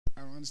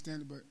don't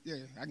understand it, but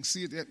yeah, I can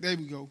see it. There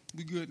we go.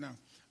 We good now.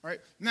 All right.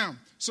 Now,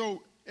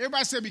 so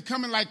everybody said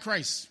becoming like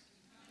Christ.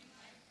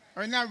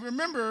 All right. Now,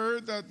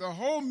 remember the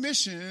whole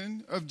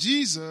mission of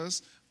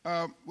Jesus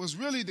was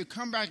really to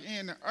come back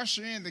in and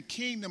usher in the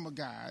kingdom of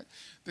God.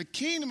 The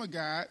kingdom of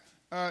God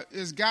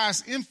is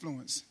God's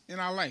influence in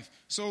our life.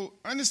 So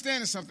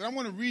understanding something, I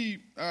want to read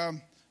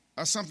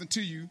something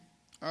to you.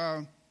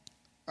 And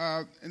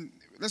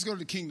let's go to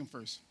the kingdom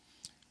first.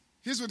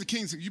 Here's what the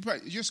kingdom says.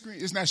 Your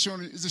screen is not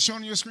showing. Is it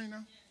showing on your screen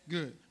now?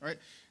 Good. All right.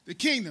 The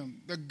kingdom,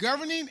 the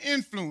governing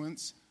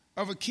influence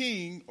of a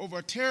king over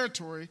a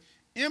territory,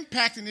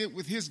 impacting it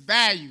with his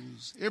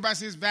values. Everybody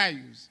says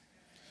values.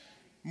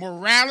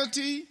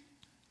 Morality,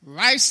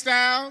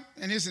 lifestyle,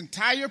 and his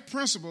entire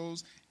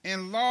principles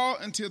and law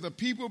until the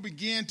people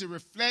begin to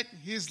reflect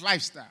his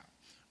lifestyle.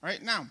 All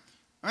right. Now,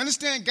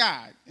 understand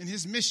God and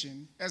his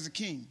mission as a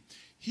king.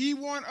 He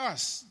wants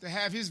us to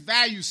have his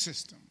value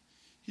system.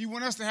 He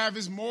wants us to have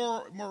his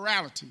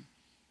morality.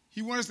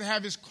 He wants us to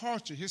have his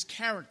culture, his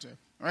character.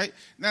 All right.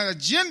 Now,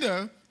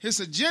 his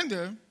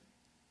agenda,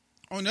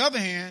 on the other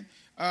hand,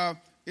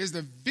 is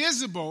the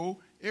visible.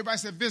 Everybody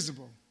said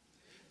visible.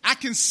 I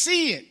can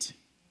see it.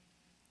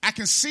 I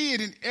can see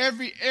it in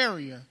every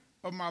area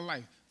of my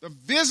life. The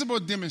visible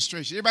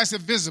demonstration. Everybody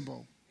said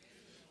visible.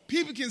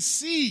 People can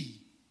see.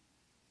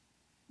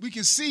 We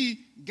can see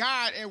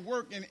God at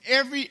work in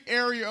every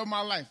area of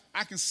my life.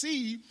 I can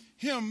see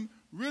him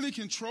really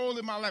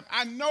controlling my life.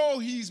 I know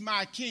he's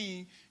my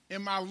king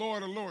and my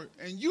Lord of Lords.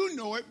 And you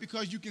know it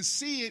because you can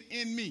see it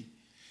in me.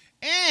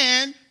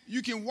 And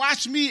you can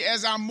watch me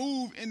as I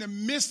move in the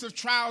midst of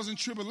trials and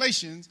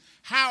tribulations,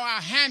 how I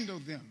handle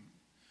them.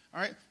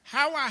 All right?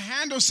 How I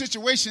handle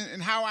situations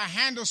and how I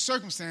handle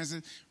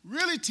circumstances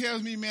really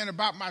tells me, man,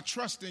 about my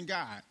trust in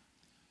God.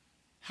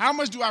 How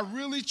much do I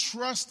really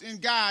trust in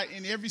God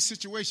in every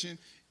situation,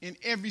 in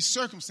every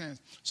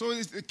circumstance? So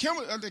it's the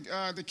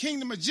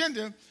kingdom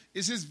agenda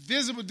is his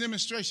visible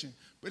demonstration.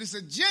 But his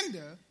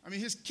agenda,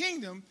 his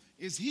kingdom,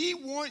 is he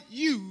wants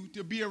you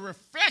to be a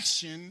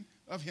reflection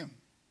of him.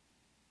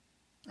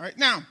 All right?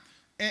 Now,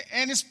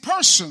 and it's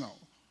personal,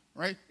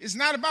 right? It's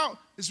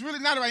really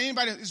not about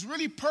anybody else. It's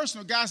really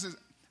personal. God says,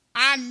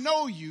 I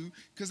know you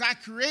because I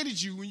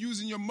created you when you was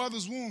in your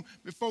mother's womb.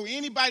 Before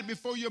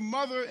your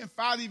mother and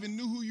father even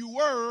knew who you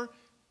were,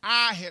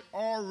 I had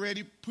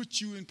already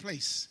put you in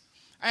place.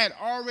 I had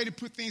already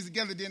put things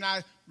together. Then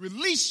I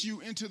released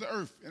you into the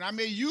earth. And I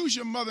may use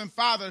your mother and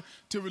father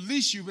to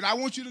release you, but I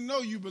want you to know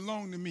you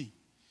belong to me.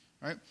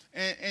 Right?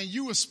 And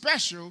you were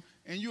special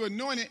and you were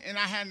anointed, and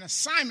I had an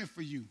assignment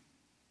for you.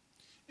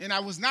 And I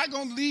was not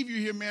going to leave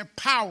you here, man,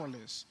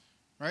 powerless.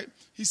 Right?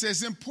 He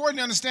says it's important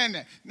to understand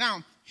that.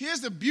 Now, here's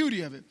the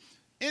beauty of it.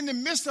 In the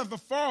midst of the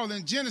fall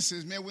in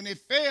Genesis, man, when they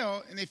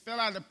fell and they fell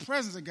out of the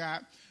presence of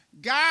God,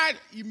 God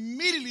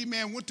immediately,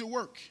 man, went to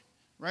work,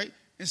 right?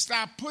 And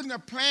started putting a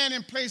plan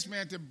in place,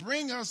 man, to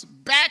bring us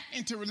back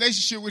into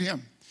relationship with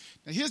him.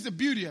 Now, here's the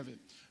beauty of it,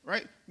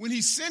 right? When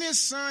he sent his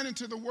son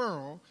into the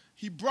world,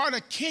 he brought a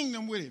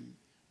kingdom with him,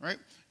 right?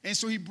 And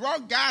so he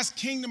brought God's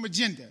kingdom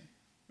agenda,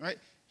 right?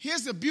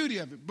 Here's the beauty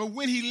of it. But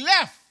when he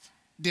left,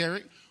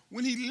 Derek,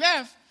 when he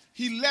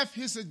left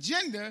his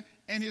agenda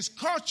and his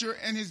culture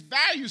and his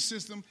value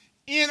system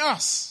in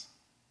us,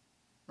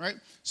 right?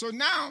 So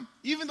now,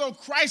 even though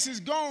Christ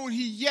is gone,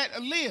 he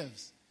yet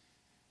lives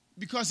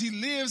because he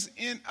lives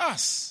in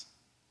us,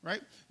 right?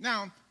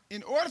 Now,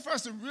 in order for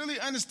us to really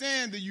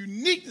understand the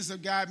uniqueness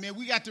of God, man,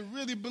 we got to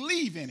really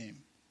believe in him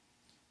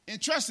and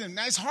trust him.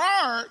 Now, it's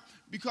hard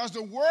because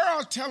the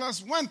world tell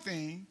us one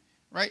thing,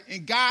 right?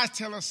 And God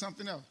tell us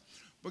something else.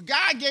 But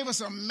God gave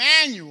us a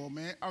manual,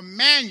 man, a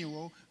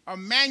manual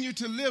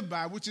to live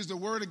by, which is the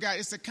word of God.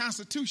 It's the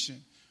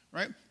Constitution,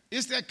 right?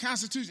 It's that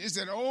Constitution. It's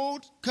that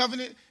old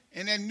covenant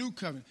and that new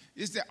covenant.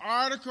 It's that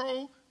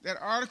article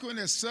and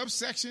that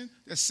subsection,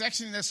 that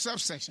section and that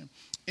subsection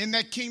in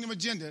that kingdom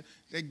agenda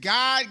that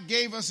God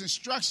gave us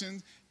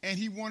instructions, and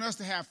he wants us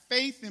to have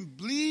faith and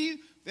believe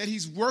that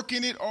he's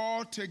working it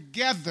all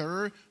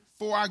together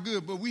for our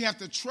good. But we have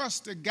to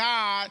trust the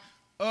God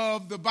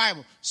of the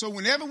Bible. So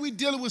whenever we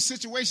deal with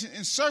situations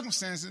and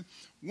circumstances,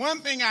 one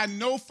thing I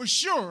know for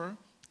sure,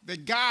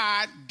 that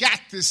God got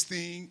this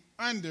thing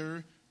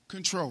under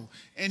control.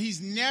 And he's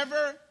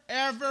never,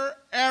 ever,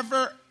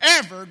 ever,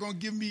 ever going to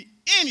give me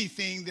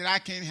anything that I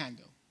can't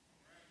handle.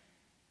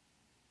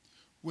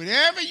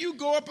 Whatever you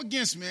go up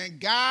against, man,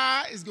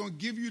 God is going to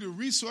give you the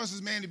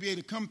resources, man, to be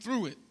able to come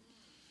through it.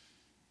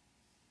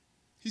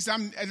 He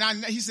said,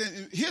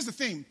 here's the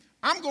thing.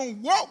 I'm going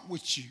to walk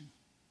with you.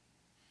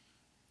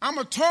 I'm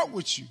going to talk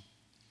with you.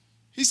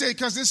 He said,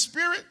 because this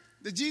spirit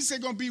that Jesus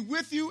said going to be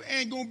with you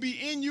and going to be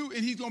in you,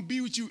 and he's going to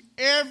be with you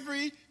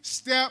every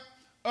step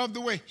of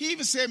the way. He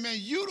even said, man,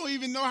 you don't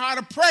even know how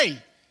to pray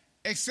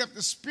except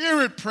the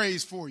Spirit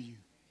prays for you.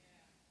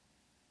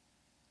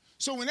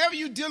 So whenever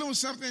you're dealing with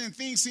something and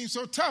things seem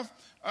so tough,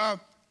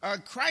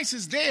 Christ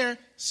is there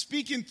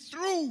speaking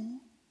through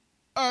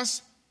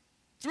us,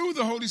 through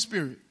the Holy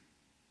Spirit.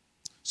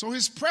 So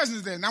his presence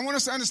is there. And I want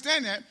us to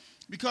understand that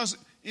because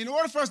in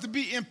order for us to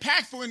be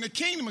impactful in the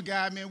kingdom of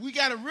God, man, we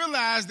got to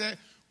realize that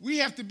we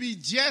have to be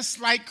just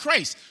like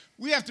Christ.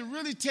 We have to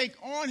really take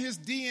on his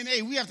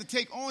DNA. We have to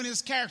take on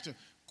his character.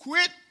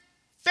 Quit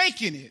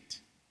faking it.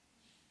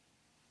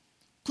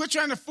 Quit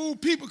trying to fool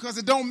people because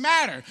it don't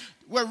matter.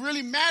 What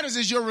really matters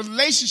is your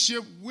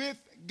relationship with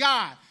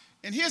God.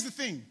 And here's the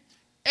thing.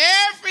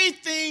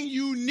 Everything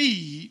you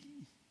need,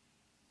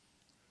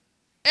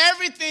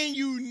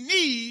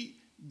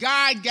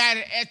 God got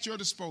it at your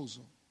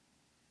disposal.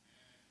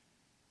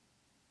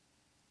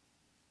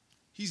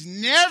 He's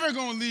never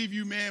going to leave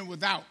you, man,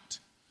 without.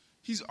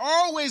 He's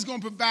always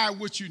going to provide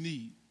what you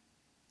need.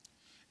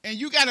 And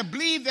you got to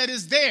believe that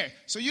it's there.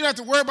 So you don't have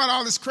to worry about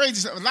all this crazy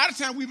stuff. A lot of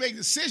times we make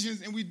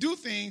decisions and we do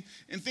things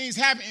and things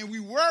happen and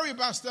we worry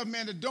about stuff,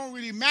 man, that don't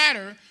really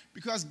matter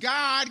because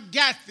God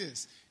got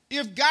this.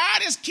 If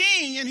God is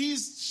king and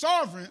he's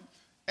sovereign,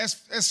 as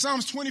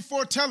Psalms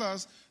 24 tells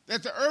us,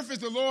 that the earth is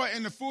the Lord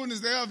and the fullness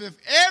thereof, if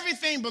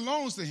everything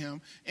belongs to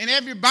him and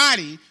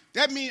everybody,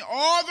 that means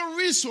all the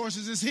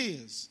resources is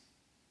his.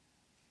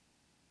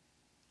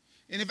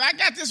 And if I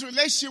got this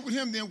relationship with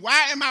him, then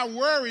why am I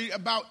worried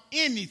about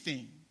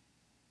anything?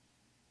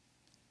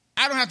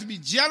 I don't have to be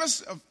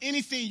jealous of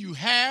anything you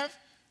have.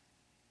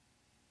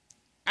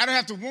 I don't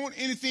have to want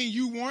anything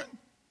you want.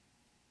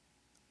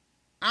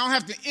 I don't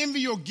have to envy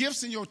your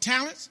gifts and your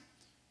talents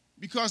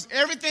because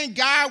everything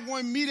God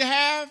wanted me to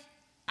have,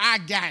 I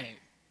got it.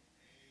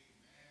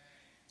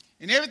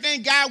 And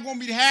everything God wants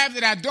me to have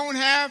that I don't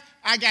have,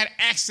 I got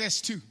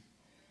access to.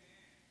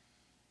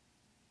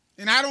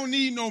 And I don't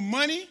need no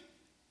money.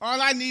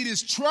 All I need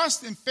is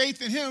trust and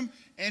faith in him,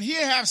 and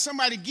he'll have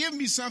somebody give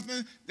me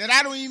something that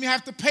I don't even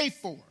have to pay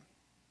for.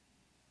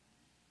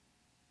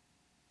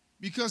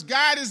 Because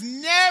God is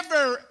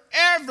never,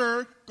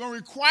 ever going to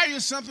require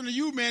something of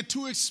you, man,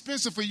 too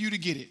expensive for you to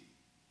get it.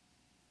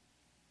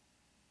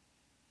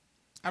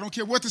 I don't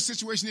care what the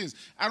situation is.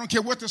 I don't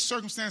care what the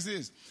circumstance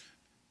is.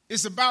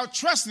 It's about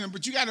trusting him,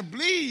 but you got to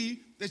believe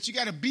that you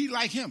got to be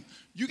like him.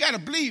 You got to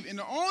believe, and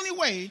the only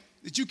way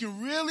that you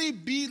can really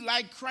be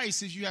like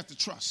Christ is you have to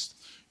trust.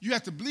 You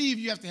have to believe,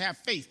 you have to have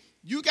faith.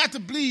 You got to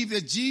believe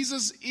that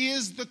Jesus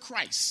is the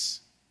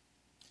Christ,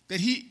 that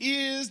he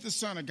is the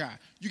Son of God.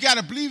 You got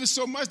to believe it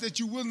so much that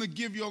you're willing to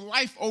give your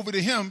life over to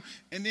him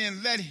and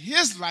then let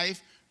his life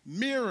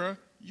mirror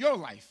your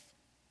life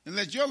and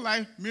let your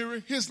life mirror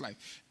his life.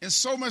 And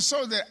so much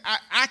so that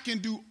I can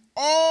do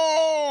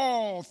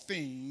all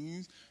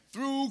things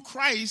through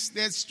Christ.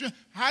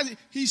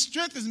 He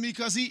strengthens me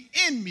because he's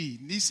in me.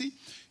 You see,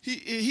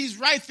 he's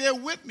right there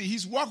with me.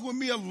 He's walking with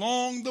me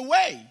along the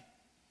way.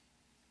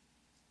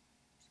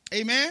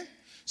 Amen?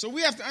 So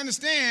we have to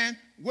understand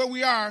where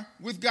we are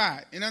with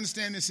God and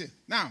understand this here.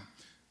 Now,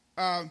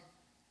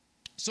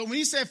 so when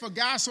he said, for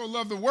God so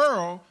loved the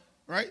world,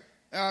 right,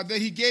 that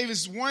he gave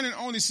his one and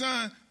only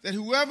son, that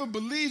whoever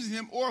believes in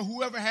him or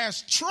whoever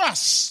has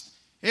trust,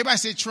 everybody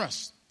say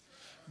trust.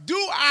 Do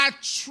I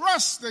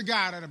trust the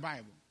God of the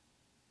Bible?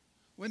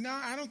 Well, no,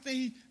 I don't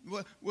think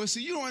well,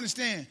 see, you don't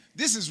understand.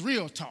 This is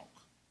real talk.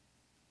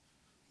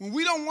 When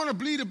we don't want to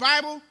believe the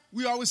Bible,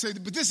 we always say,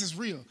 but this is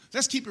real.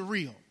 Let's keep it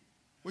real.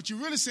 What you're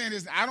really saying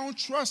is, I don't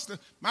trust,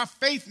 my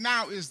faith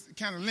now is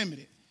kind of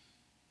limited.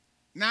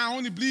 Now I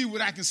only believe what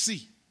I can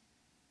see.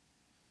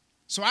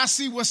 So I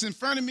see what's in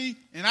front of me,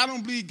 and I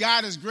don't believe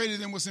God is greater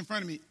than what's in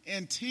front of me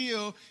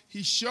until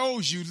he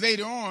shows you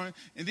later on,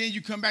 and then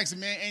you come back and say,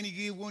 man, ain't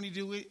he good? Won't he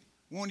do it?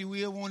 Won't he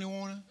will? Won't he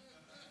want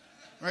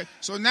to? Right?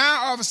 So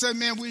now all of a sudden,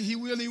 man, he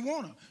will, he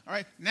want to. All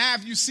right? Now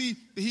if you see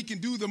that he can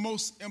do the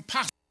most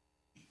impossible.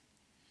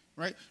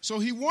 Right? So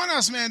he wants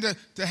us, man,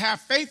 to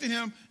have faith in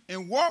him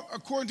and walk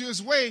according to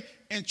his way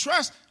and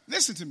trust.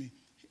 Listen to me.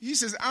 He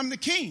says, I'm the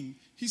king.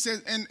 He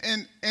says,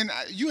 and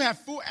you have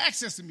full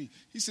access to me.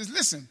 He says,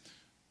 listen,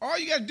 all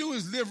you got to do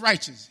is live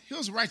righteous.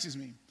 Here's what righteous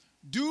mean.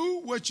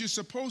 Do what you're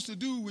supposed to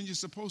do when you're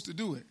supposed to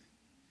do it.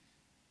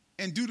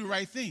 And do the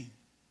right thing.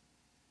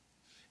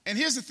 And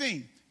here's the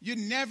thing. You're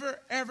never,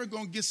 ever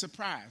going to get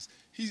surprised.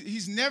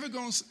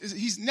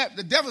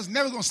 The devil's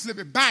never going to slip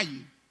it by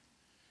you.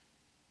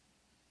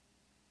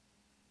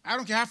 I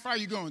don't care how far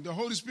you're going. The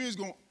Holy Spirit's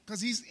going, because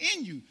he's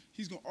in you.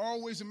 He's going to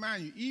always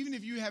remind you. Even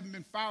if you haven't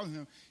been following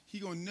him,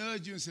 he's going to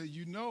nudge you and say,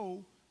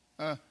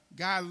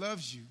 God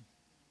loves you.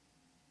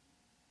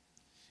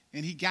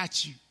 And he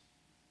got you.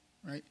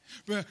 Right?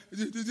 But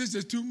this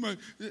is too much.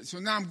 So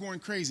now I'm going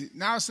crazy.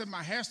 Now I said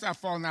my hair started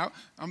falling out.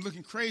 I'm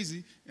looking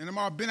crazy. And I'm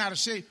all bent out of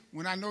shape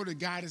when I know that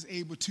God is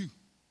able to.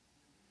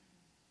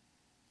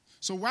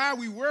 So why are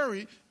we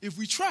worried if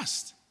we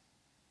trust?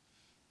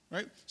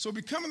 Right? So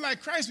becoming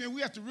like Christ, man,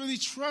 we have to really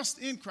trust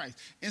in Christ.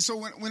 And so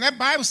when that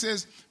Bible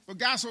says, for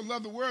God so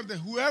loved the world that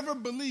whoever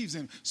believes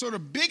in him. So the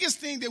biggest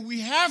thing that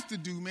we have to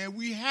do, man,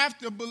 we have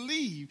to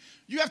believe.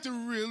 You have to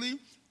really,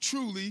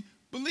 truly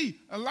believe.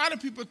 A lot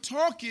of people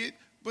talk it,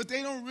 but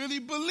they don't really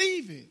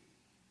believe it.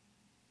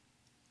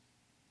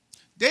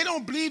 They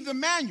don't believe the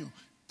manual.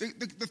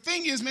 The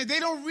thing is, man, they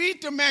don't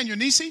read the manual.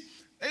 Nisi,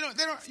 They don't,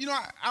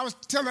 I was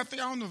telling, I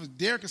don't know if it's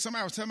Derek or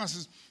somebody, I was telling me, I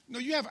says,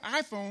 you have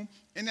an iPhone,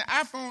 and the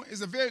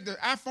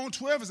iPhone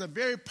 12 is a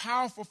very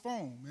powerful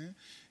phone, man.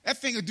 That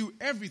thing will do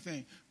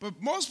everything.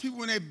 But most people,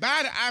 when they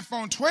buy the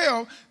iPhone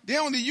 12, they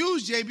only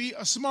use, JB,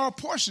 a small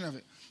portion of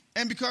it.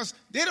 And because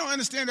they don't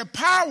understand the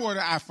power of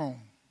the iPhone.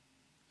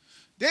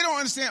 They don't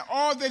understand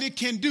all that it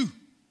can do,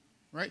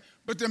 right?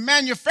 But the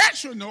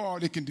manufacturer know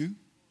all it can do.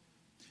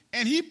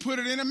 And he put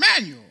it in a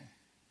manual.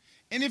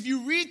 And if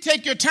you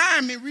take your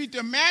time and read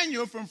the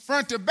manual from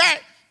front to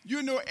back,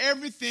 you'll know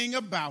everything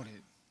about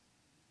it.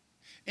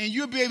 And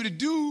you'll be able to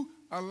do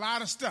a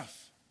lot of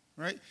stuff,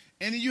 right?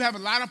 And then you have a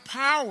lot of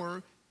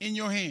power in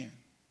your hand.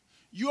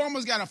 You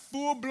almost got a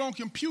full-blown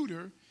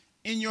computer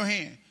in your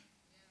hand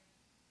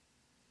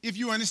if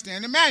you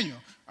understand the manual,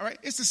 all right?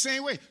 It's the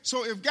same way.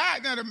 So if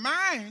God, now the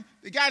mind,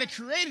 the guy that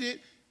created it,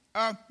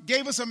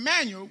 gave us a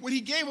manual, what he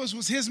gave us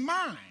was his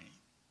mind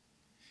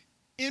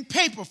in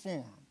paper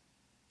form.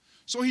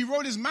 So he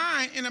wrote his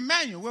mind in a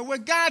manual. Well,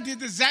 what God did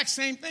the exact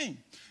same thing.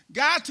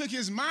 God took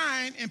his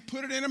mind and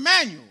put it in a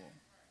manual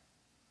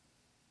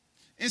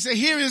and said,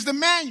 here is the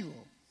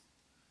manual.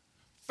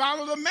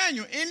 Follow the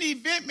manual. In the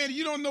event, man,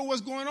 you don't know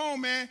what's going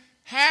on, man,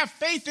 have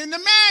faith in the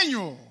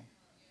manual.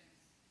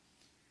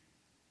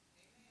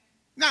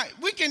 Now,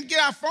 we can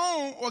get our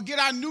phone or get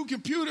our new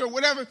computer or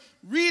whatever,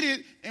 read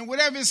it, and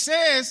whatever it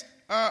says,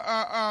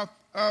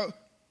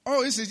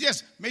 it says,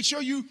 yes, make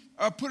sure you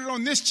put it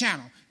on this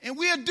channel. And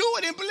we'll do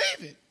it and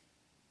believe it.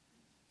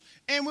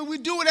 And when we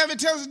do whatever it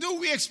tells us to do,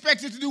 we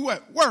expect it to do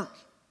what? Work.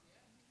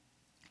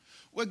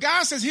 Well,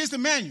 God says, here's the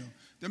manual.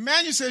 The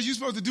manual says you're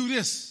supposed to do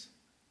this.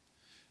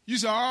 You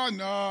say, oh,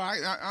 no,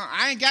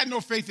 I ain't got no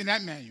faith in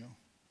that manual.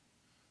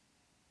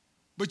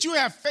 But you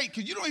have faith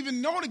because you don't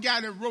even know the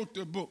guy that wrote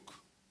the book,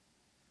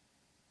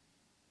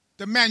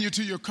 the manual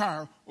to your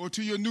car or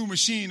to your new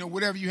machine or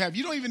whatever you have.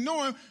 You don't even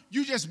know him.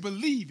 You just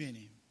believe in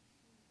him.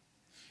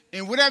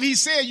 And whatever he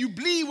said, you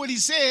believe what he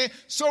said,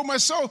 so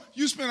much so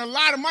you spend a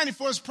lot of money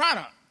for his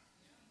product.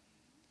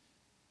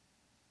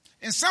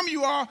 And some of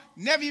you all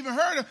never even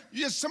heard of,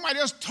 somebody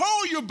else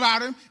told you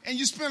about him, and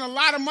you spend a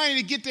lot of money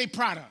to get their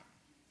product.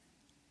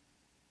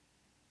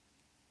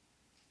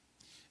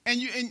 And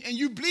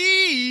you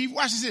believe,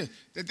 watch this,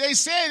 that they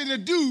said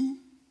it'll do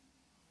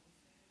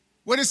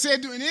what it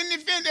said do. And in the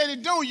event that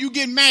it don't, you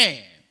get mad.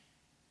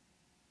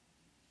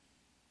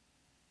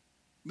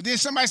 But then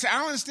somebody said, I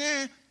don't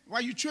understand why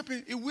you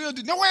tripping. It will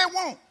do. No way it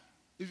won't.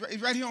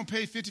 It's right here on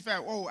page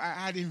 55. Oh,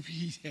 I didn't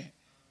read that.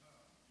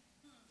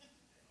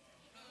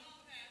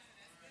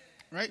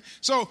 Right?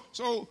 So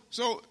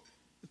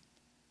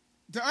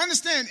to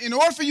understand, in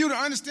order for you to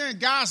understand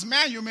God's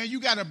manual, man, you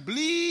got to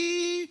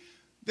believe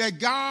that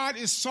God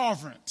is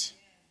sovereign.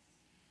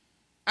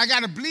 I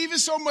got to believe it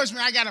so much,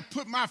 man, I got to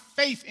put my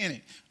faith in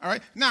it. All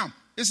right? Now,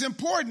 it's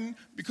important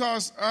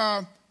because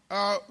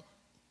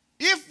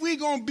if we're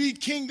going to be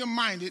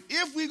kingdom-minded,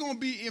 if we're going to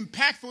be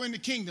impactful in the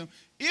kingdom,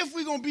 if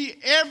we're going to be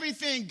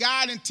everything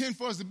God intends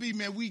for us to be,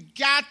 man, we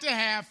got to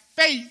have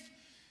faith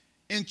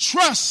and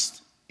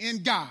trust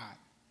in God.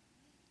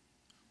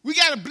 We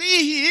got to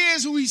believe he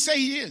is who he say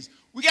he is.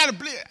 We got to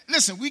believe.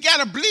 Listen, we got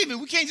to believe it.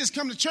 We can't just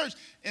come to church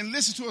and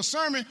listen to a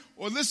sermon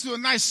or listen to a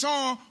nice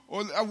song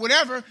or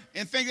whatever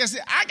and think that's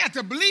it. I got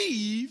to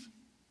believe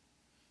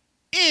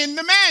in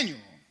the manual.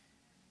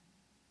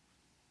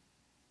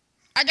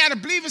 I got to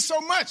believe it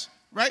so much,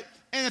 right?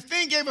 And the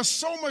thing gave us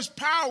so much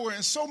power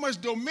and so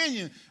much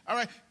dominion, all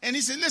right? And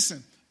he said,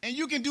 listen, and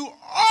you can do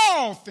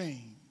all things.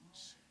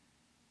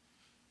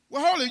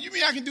 Well, hold on, you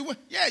mean I can do what?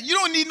 Yeah, you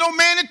don't need no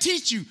man to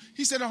teach you.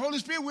 He said the Holy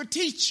Spirit will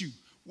teach you.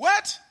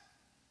 What?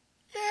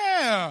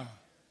 Yeah.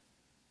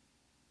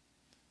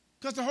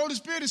 Because the Holy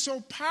Spirit is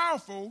so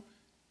powerful,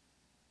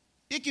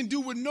 it can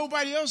do what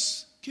nobody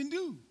else can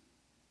do.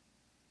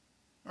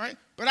 Right?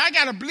 But I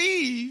got to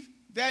believe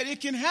that it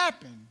can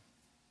happen.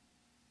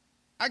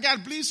 I got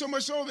to believe so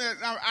much so that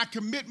I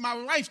commit my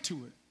life to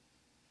it.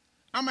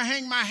 I'm going to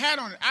hang my hat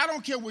on it. I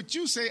don't care what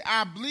you say.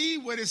 I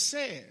believe what it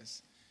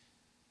says.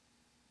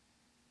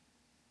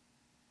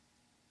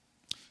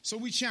 So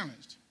we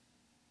challenged.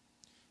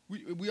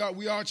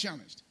 We are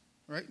challenged.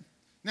 Right?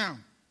 Now,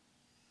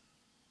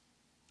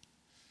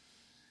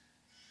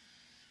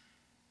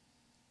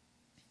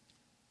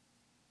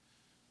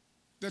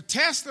 the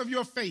test of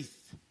your faith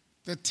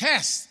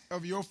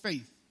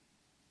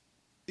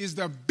is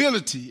the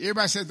ability,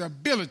 everybody says the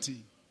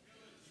ability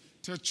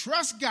to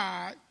trust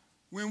God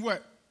when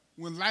what?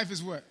 When life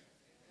is what?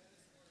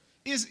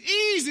 It's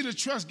easy to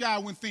trust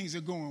God when things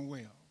are going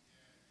well.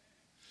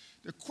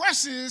 The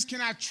question is,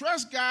 can I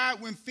trust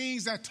God when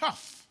things are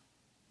tough?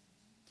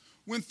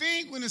 When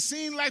it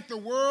seems like the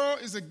world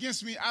is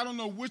against me, I don't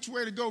know which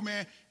way to go,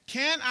 man.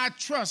 Can I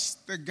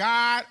trust the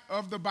God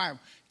of the Bible?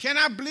 Can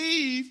I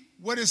believe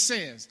what it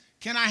says?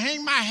 Can I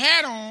hang my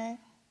hat on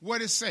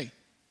what it says?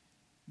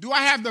 Do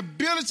I have the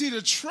ability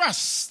to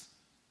trust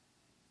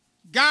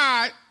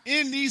God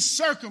in these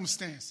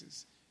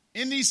circumstances,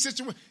 in these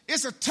situations?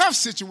 It's a tough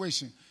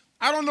situation.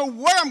 I don't know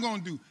what I'm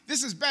going to do.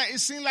 This is bad. It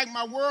seems like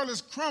my world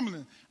is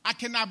crumbling. I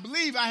cannot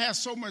believe I have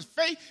so much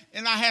faith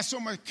and I have so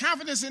much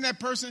confidence in that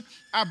person.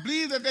 I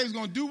believe that they was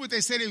going to do what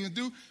they said they were going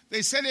to do.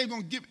 They said they were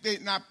going to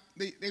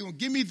they're going to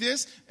give me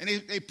this, and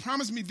they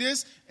promised me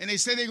this, and they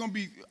said they're going to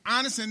be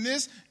honest in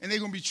this, and they're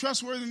going to be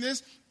trustworthy in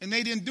this, and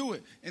they didn't do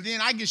it. And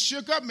then I get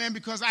shook up, man,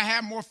 because I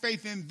have more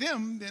faith in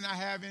them than I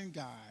have in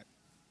God.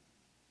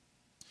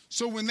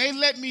 So when they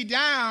let me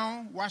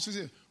down, watch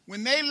this.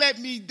 When they let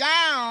me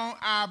down,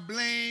 I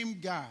blame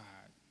God.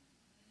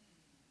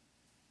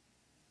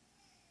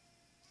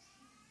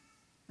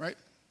 Right?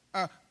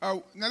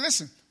 Now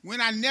listen, when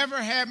I never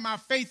had my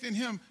faith in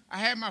him, I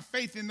had my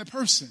faith in the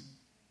person.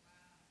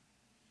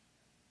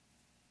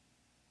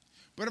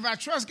 But if I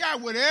trust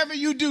God, whatever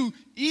you do,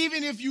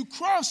 even if you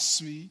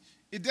cross me,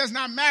 it does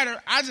not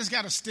matter. I just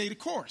got to stay the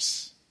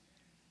course.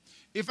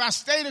 If I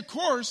stay the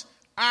course,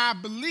 I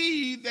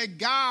believe that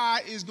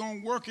God is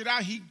going to work it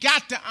out. He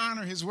got to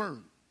honor his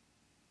word.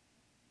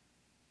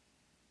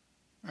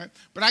 Right?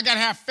 But I got to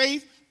have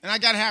faith and I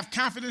got to have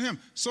confidence in him.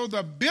 So the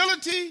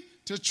ability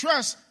to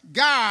trust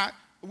God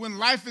when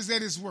life is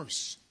at its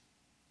worst.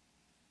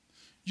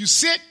 You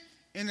sick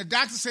and the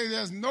doctor say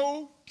there's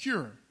no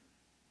cure.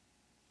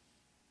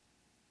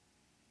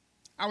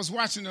 I was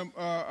watching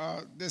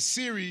the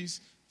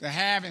series, The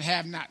Have and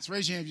Have Nots.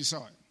 Raise your hand if you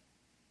saw it.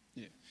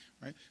 Yeah,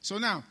 right. So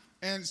now,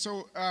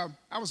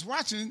 I was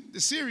watching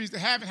the series, The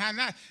Have and Have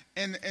Not,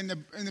 and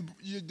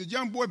the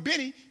young boy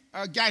Benny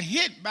got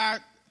hit by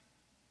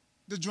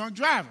the drunk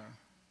driver,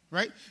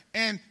 right?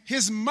 And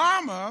his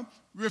mama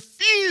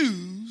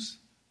refused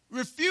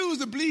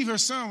to believe her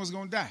son was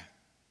going to die.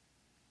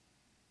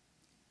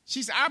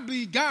 She said, I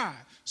believe God.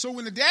 So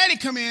when the daddy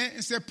come in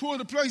and said, pull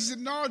the plug, he said,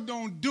 no,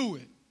 don't do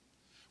it.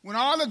 When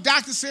all the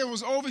doctor said it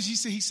was over,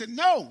 he said,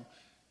 no.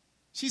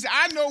 She said,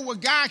 I know what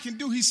God can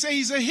do. He said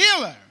he's a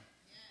healer.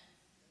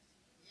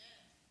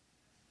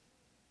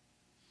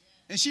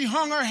 And she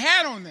hung her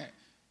hat on that.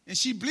 And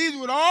she believed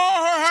with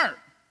all her heart.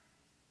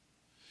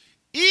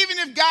 Even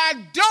if God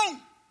don't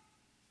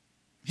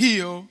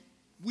heal,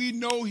 we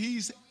know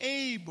he's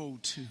able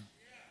to.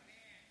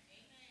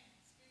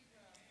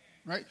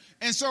 Right?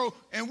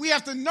 And we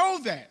have to know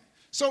that.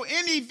 So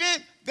in the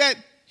event that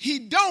he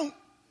don't,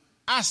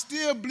 I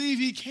still believe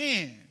he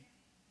can.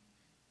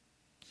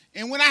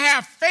 And when I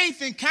have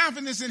faith and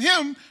confidence in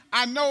him,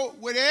 I know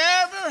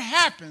whatever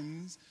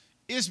happens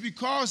is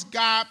because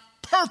God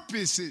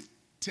purposed it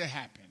to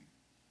happen.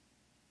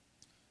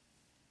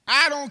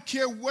 I don't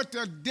care what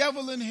the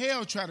devil in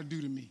hell try to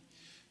do to me.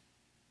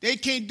 They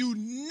can't do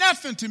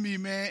nothing to me,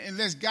 man,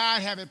 unless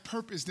God have it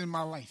purposed in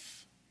my life.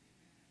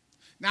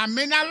 Now, I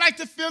may not like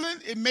the feeling.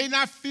 It may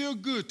not feel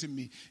good to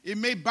me. It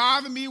may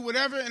bother me,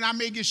 whatever, and I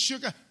may get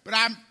shook up. But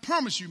I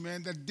promise you,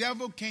 man, the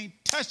devil can't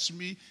touch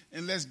me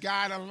unless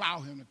God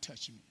allow him to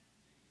touch me.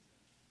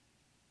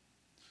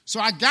 So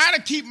I got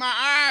to keep my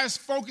eyes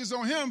focused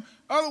on him.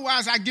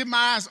 Otherwise, I get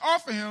my eyes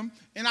off of him,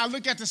 and I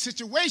look at the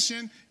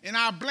situation, and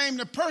I blame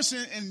the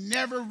person and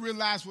never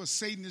realize what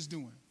Satan is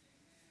doing.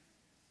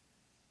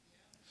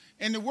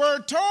 And the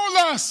word told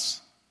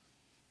us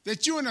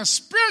that you're in a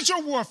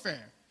spiritual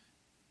warfare.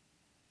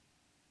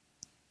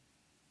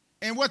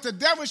 And what the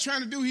devil's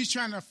trying to do, he's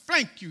trying to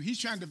flank you. He's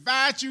trying to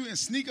divide you and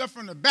sneak up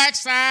from the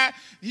backside.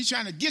 He's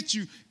trying to get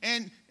you.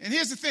 And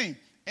here's the thing.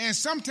 And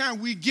sometimes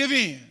we give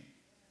in.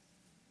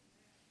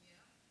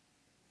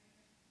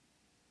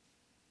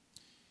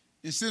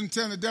 Instead of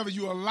telling the devil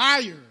you're a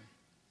liar.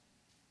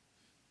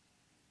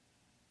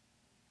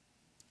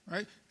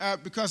 Right?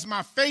 Because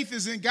my faith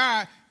is in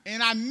God.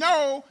 And I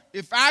know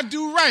if I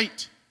do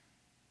right,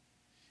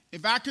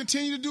 if I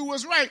continue to do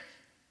what's right,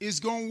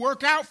 it's going to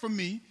work out for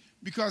me.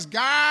 Because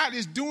God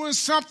is doing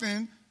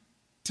something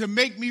to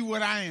make me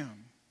what I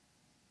am.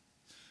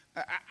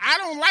 I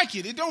don't like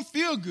it. It don't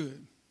feel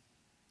good.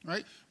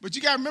 Right? But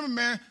you got to remember,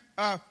 man,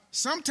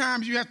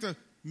 sometimes you have to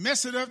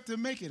mess it up to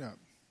make it up.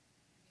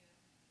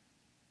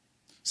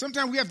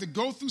 Sometimes we have to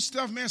go through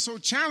stuff, man, so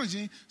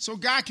challenging so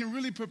God can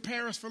really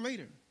prepare us for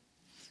later.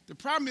 The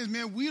problem is,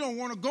 man, we don't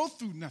want to go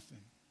through nothing.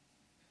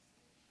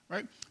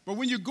 Right? But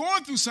when you're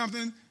going through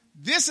something,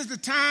 this is the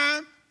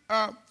time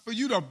for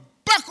you to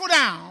buckle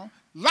down,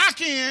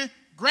 lock in,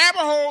 grab a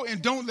hold,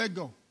 and don't let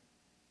go.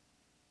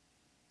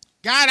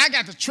 God, I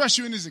got to trust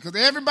you in this because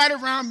everybody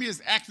around me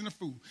is acting a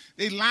fool.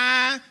 They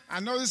lying. I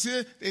know this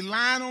here. They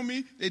lying on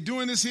me. They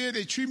doing this here.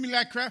 They treat me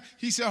like crap.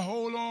 He said,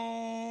 hold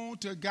on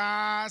to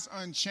God's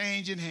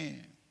unchanging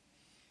hand.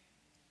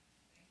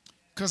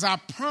 Because I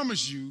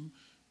promise you,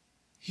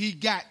 he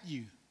got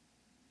you.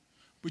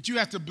 But you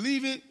have to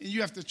believe it, and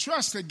you have to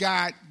trust that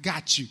God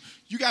got you.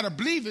 You got to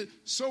believe it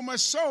so much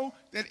so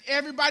that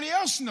everybody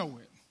else know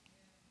it.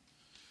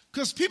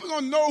 Because people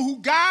going to know who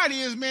God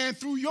is, man,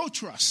 through your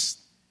trust.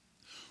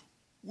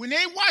 When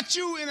they watch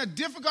you in a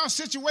difficult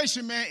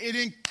situation, man, it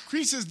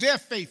increases their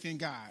faith in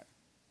God.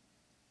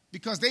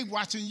 Because they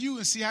watching you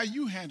and see how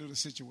you handle the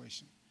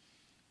situation.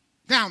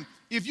 Now,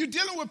 if you're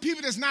dealing with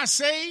people that's not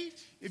saved,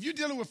 if you're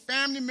dealing with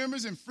family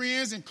members and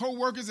friends and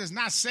co-workers that's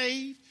not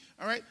saved,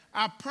 all right,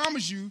 I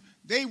promise you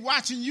They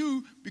watching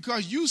you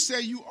because you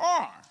say you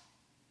are.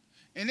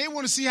 And they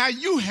want to see how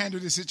you handle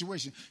this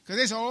situation. Because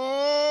they say,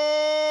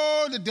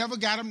 oh, the devil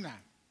got them now.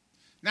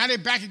 Now they're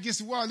back against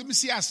the wall. Let me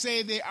see how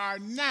saved they are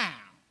now.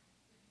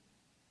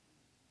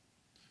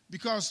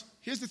 Because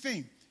here's the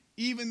thing.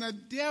 Even the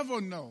devil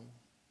knows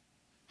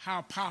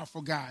how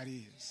powerful God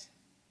is.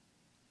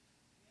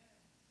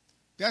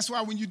 That's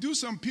why when you do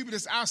some people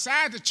that's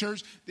outside the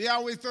church, they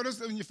always throw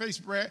this in your face,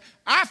 Brad.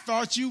 I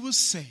thought you were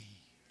saved.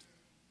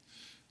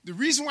 The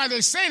reason why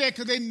they say that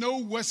because they know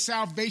what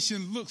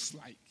salvation looks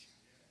like.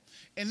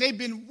 And they've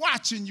been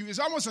watching you. It's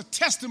almost a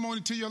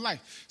testimony to your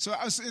life. So,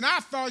 and I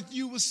thought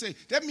you were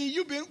saved. That means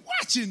you've been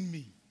watching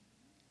me.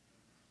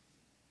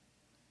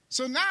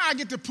 So now I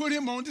get to put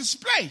him on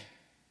display.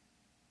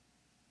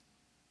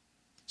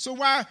 So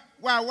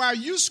while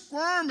you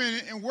squirming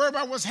and worry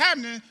about what's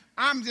happening,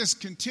 I'm just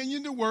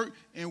continuing to work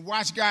and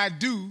watch God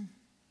do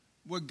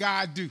what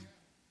God do.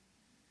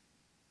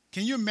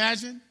 Can you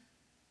imagine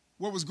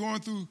what was going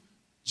through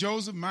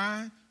Joseph's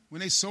mind when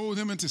they sold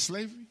him into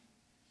slavery?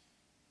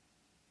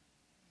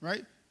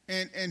 Right?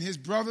 And his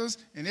brothers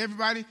and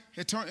everybody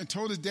had turned and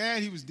told his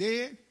dad he was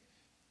dead.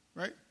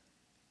 Right?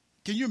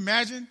 Can you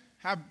imagine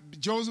how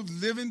Joseph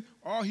living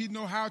all he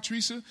know how,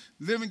 Teresa,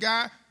 living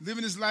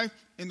his life,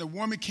 and the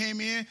woman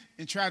came in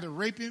and tried to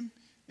rape him,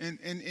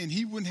 and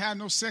he wouldn't have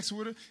no sex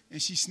with her,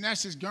 and she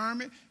snatched his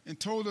garment and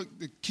told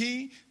the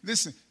king,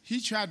 listen, he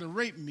tried to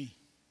rape me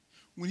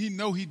when he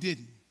know he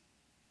didn't.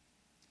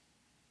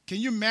 Can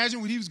you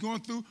imagine what he was going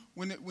through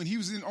when he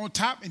was on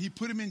top and he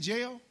put him in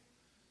jail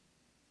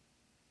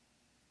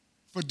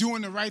for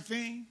doing the right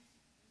thing?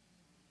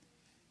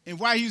 And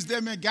while he was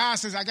there, man, God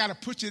says, I got to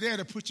put you there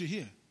to put you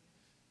here.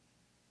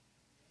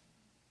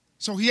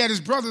 So he had his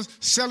brothers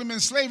sell him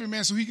in slavery,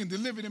 man, so he can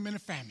deliver them in a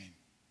famine.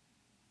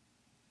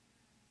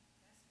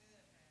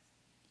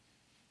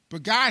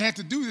 But God had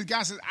to do this.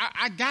 God said,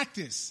 I got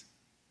this.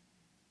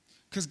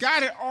 Because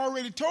God had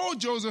already told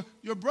Joseph,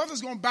 your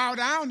brother's going to bow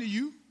down to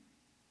you.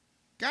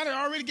 God had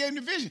already gave him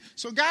the vision.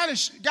 So God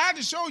has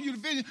showed you the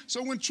vision.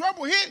 So when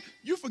trouble hit,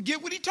 you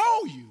forget what he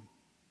told you.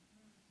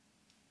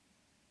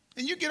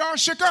 And you get all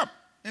shook up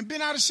and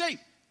bent out of shape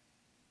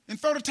and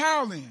throw the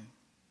towel in.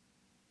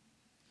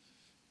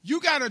 You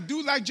got to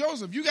do like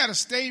Joseph. You got to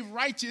stay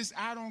righteous.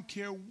 I don't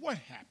care what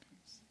happens.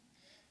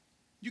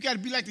 You got to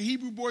be like the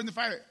Hebrew boys in the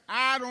fire.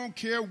 I don't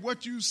care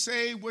what you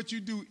say, what you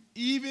do,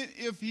 even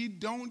if he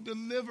don't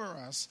deliver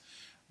us.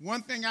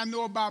 One thing I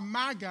know about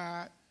my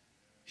God,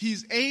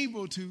 he's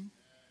able to,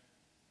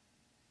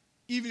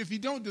 even if he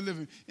don't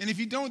deliver me. And if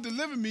he don't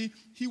deliver me,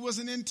 he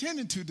wasn't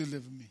intended to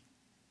deliver me.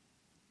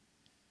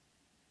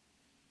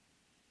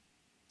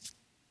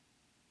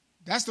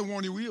 That's the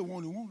one he will,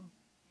 won't he?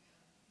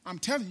 I'm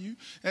telling you,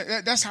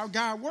 that's how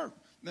God works.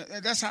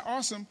 That's how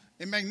awesome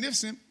and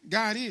magnificent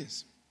God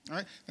is. All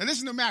right? Now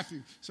listen to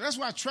Matthew. So that's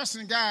why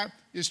trusting in God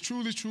is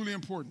truly, truly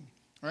important.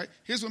 All right?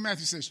 Here's what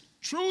Matthew says.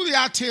 Truly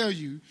I tell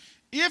you,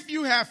 if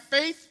you have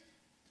faith,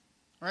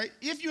 right?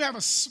 If you have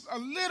a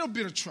little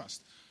bit of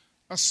trust,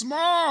 a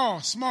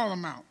small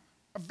amount,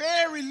 a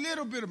very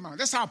little bit of amount.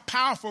 That's how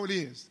powerful it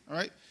is. All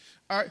right?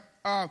 All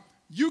right?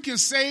 You can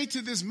say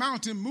to this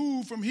mountain,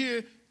 move from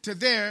here to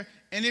there,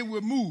 and it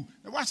will move.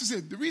 Now watch this.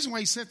 The reason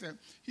why he said that,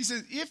 he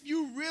says, if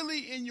you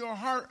really in your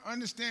heart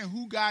understand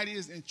who God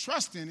is and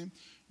trust in him,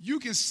 you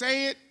can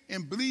say it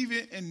and believe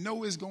it and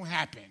know it's going to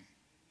happen.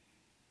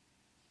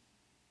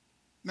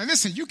 Now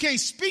listen, you can't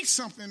speak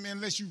something, man,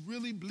 unless you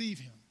really believe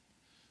him.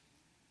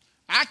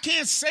 I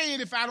can't say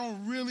it if I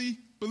don't really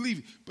believe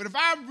it. But if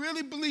I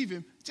really believe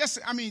him,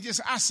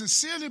 I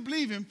sincerely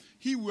believe him,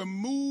 he will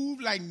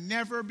move like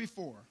never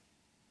before.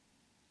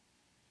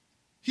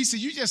 He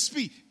said, you just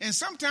speak. And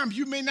sometimes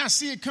you may not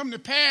see it come to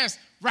pass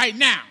right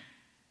now.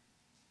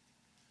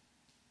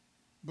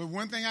 But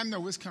one thing I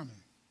know, it's coming.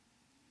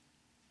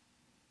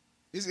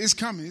 It's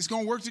coming. It's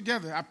going to work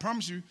together. I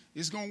promise you,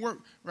 it's going to work,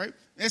 right?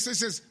 And so it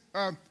says,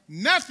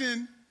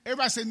 nothing,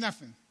 everybody say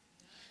nothing.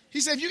 He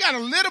said, if you got a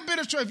little bit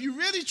of trust, if you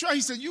really trust,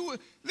 he said,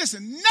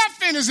 listen,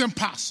 nothing is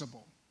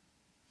impossible.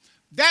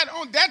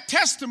 That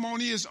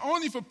testimony is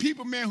only for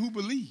people, man, who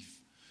believe,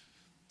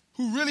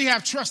 who really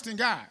have trust in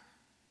God.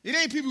 It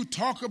ain't people who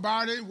talk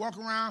about it, walk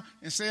around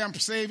and say, I'm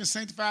saved and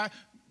sanctified,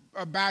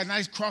 buy a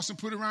nice cross and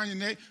put it around your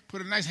neck,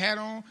 put a nice hat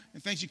on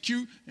and think you're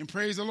cute and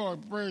praise the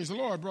Lord. Praise the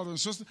Lord, brother and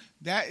sister.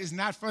 That is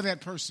not for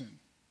that person.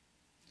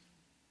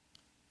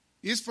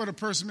 It's for the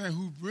person, man,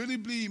 who really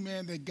believe,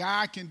 man, that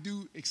God can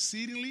do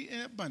exceedingly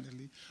and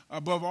abundantly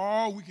above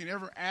all we can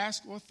ever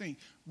ask or think.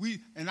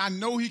 And I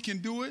know he can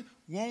do it.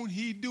 Won't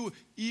he do it?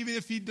 Even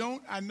if he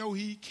don't, I know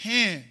he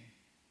can.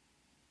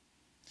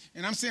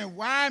 And I'm saying,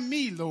 why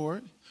me,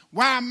 Lord?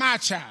 Why my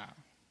child?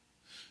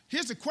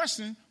 Here's the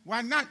question,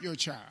 why not your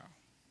child?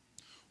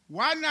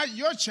 Why not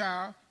your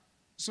child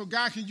so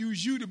God can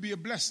use you to be a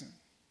blessing?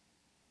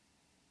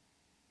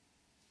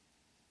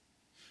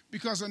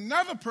 Because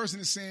another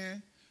person is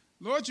saying,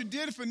 Lord, you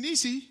did it for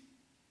Nisi.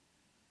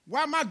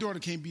 Why my daughter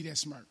can't be that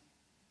smart?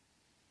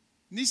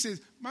 Nisi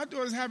says, my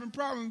daughter's having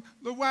problems.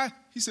 Lord, why?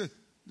 He said,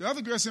 the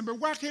other girl said, but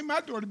why can't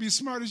my daughter be as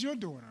smart as your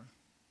daughter?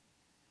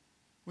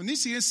 Well,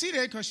 Nisi didn't see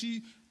that because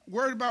she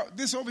worried about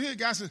this over here.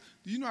 God said,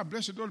 do you know I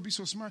bless your daughter to be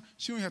so smart?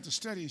 She don't have to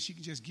study and she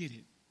can just get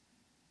it.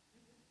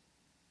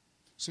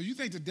 So you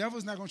think the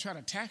devil's not going to try to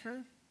attack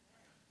her?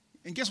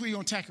 And guess where he's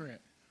going to attack her at?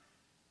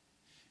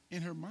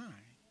 In her mind.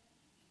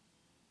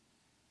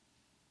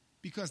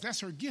 Because that's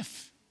her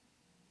gift.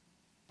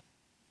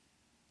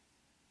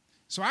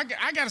 So I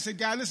got to say,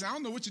 God, listen, I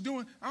don't know what you're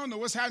doing. I don't know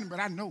what's happening, but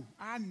I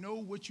know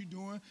what you're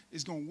doing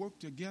is going to work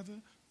together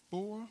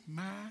for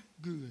my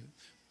good.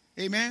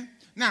 Amen?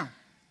 Now,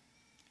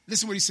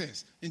 listen what he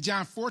says in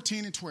John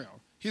 14:12.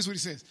 Here's what he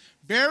says.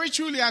 Very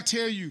truly I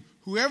tell you,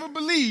 whoever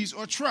believes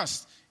or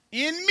trusts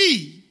in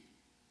me,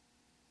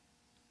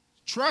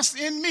 trust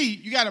in me,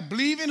 you got to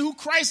believe in who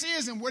Christ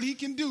is and what he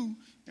can do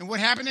and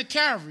what happened at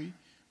Calvary.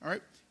 All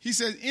right? He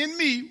says, in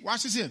me,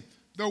 watch this here,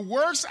 the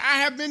works I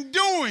have been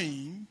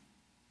doing,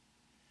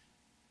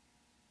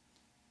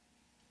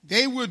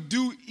 they will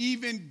do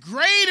even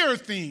greater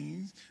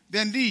things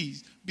than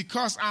these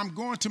because I'm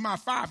going to my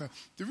Father.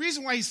 The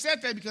reason why he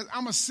said that because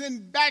I'm going to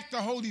send back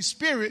the Holy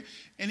Spirit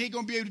and he's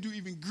going to be able to do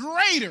even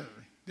greater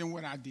than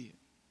what I did.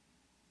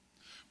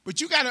 But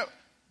you got to,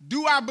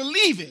 do I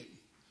believe it?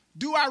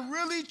 Do I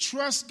really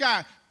trust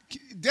God?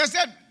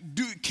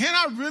 Can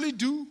I really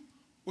do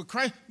what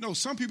Christ? No,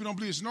 some people don't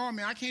believe it. No,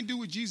 man, I can't do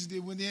what Jesus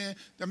did when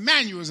the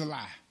manual is a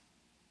lie.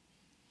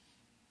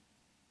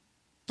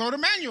 Throw the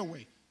manual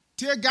away.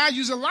 Tell God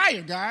you're a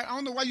liar, God. I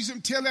don't know why you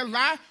tell that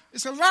lie.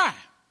 It's a lie.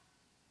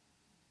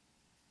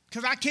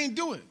 Because I can't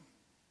do it.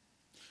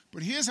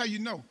 But here's how you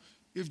know.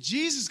 If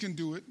Jesus can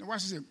do it, now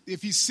watch this.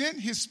 If he sent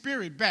his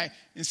spirit back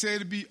and said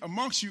it'll be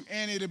amongst you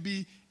and it'll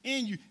be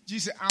in you,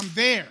 Jesus said, I'm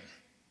there.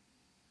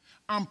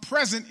 I'm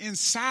present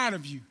inside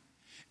of you.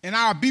 And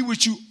I'll be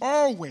with you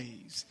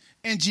always.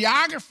 And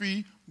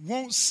geography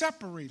won't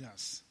separate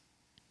us.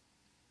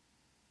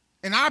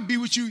 And I'll be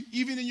with you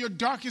even in your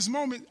darkest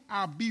moment.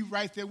 I'll be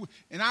right there.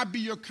 And I'll be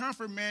your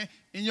comfort, man,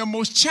 in your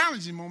most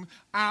challenging moment.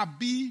 I'll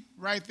be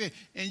right there.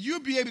 And you'll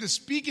be able to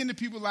speak into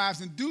people's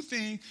lives and do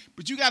things.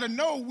 But you got to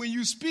know when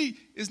you speak,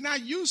 it's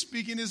not you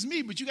speaking, it's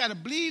me. But you got to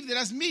believe that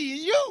that's me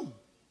and you.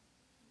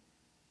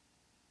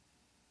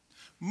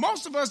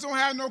 Most of us don't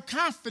have no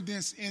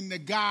confidence in the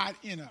God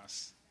in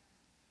us.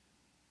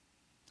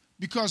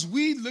 Because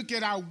we look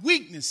at our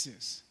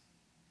weaknesses.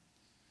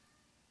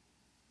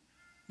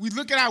 We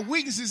look at our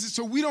weaknesses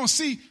so we don't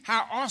see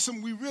how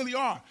awesome we really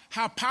are,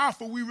 how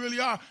powerful we really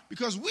are,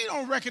 because we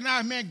don't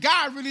recognize, man,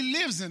 God really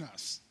lives in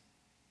us.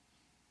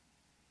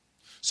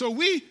 So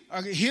we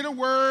hear the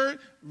word,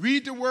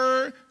 read the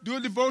word, do a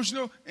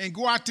devotional, and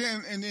go out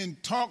there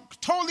and talk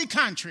totally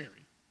contrary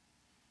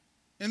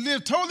and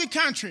live totally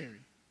contrary.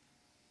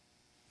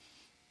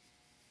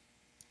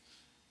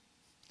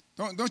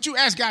 Don't you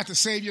ask God to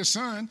save your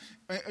son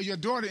or your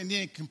daughter and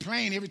then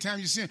complain every time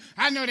you sin.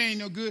 I know they ain't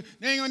no good.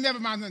 They ain't going to never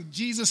mind.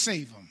 Jesus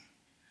save them.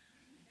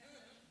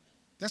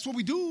 That's what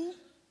we do.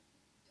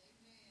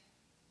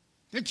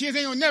 Them kids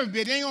ain't going to never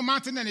be. They ain't going to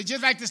amount to nothing. They're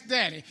just like this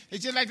daddy. They're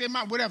just like their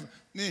mom, whatever.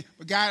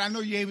 But God, I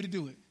know you're able to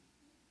do it.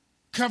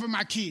 Cover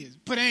my kids.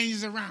 Put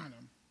angels around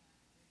them.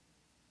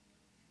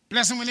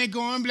 Bless them when they're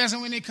going. Bless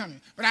them when they're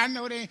coming. But I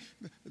know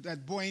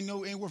that boy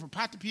ain't worth a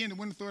pot to pee in the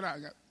window, throw it out.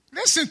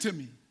 Listen to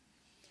me.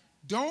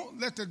 Don't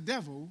let the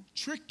devil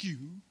trick you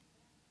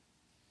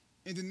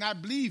into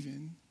not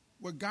believing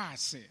what God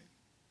said.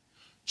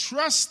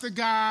 Trust the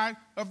God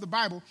of the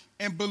Bible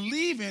and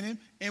believe in him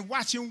and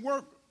watch him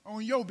work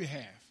on your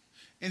behalf.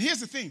 And here's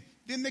the thing.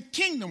 Then the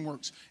kingdom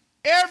works.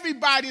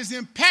 Everybody is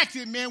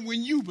impacted, man,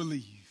 when you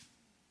believe.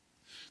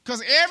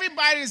 Because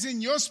everybody that's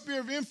in your sphere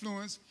of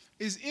influence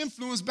is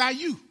influenced by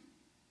you.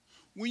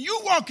 When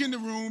you walk in the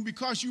room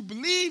because you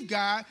believe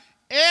God,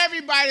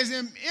 everybody is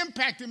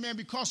impacted, man,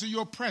 because of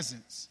your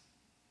presence.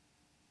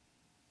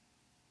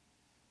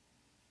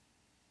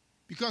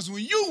 Because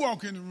when you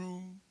walk in the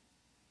room,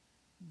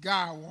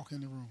 God walk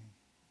in the room.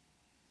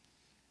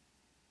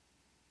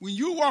 When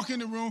you walk in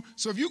the room,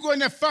 so if you go in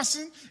there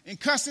fussing and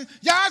cussing,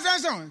 God,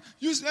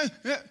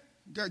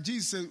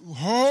 Jesus said,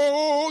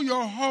 hold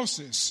your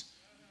horses.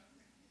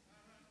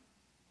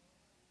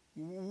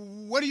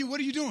 What are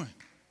you doing?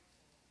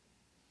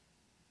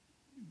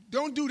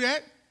 Don't do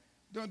that.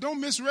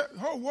 Don't misread.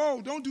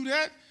 Whoa, don't do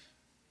that.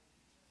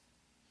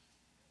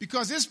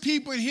 Because there's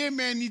people in here,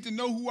 man, need to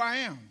know who I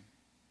am.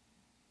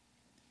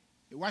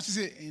 Watch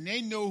this, and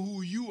they know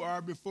who you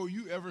are before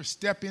you ever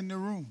step in the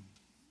room.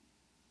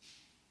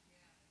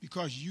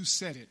 Because you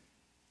said it.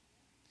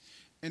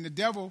 And the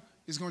devil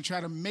is going to try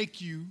to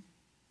make you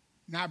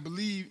not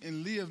believe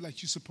and live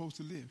like you're supposed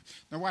to live.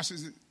 Now watch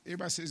this.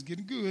 Everybody says it's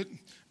getting good.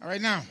 All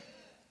right, now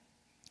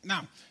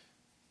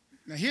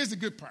here's the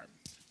good part.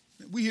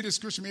 We hear this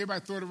scripture, everybody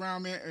throw it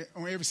around, man,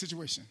 on every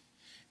situation.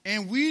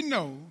 And we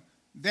know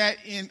that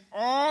in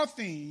all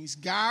things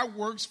God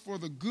works for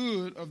the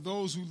good of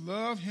those who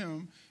love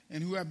him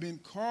and who have been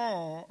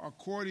called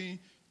according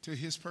to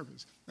his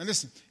purpose. Now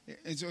listen,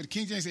 and so the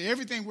King James says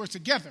everything works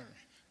together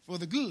for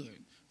the good,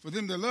 for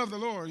them that love the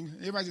Lord. And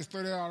everybody just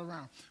throw that all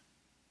around.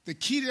 The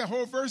key to that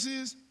whole verse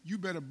is you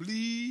better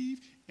believe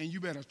and you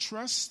better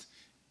trust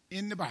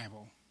in the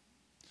Bible.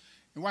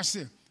 And watch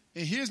this.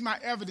 And here's my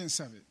evidence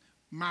of it.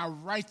 My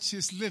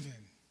righteous living.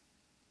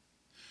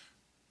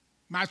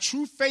 My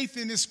true faith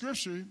in this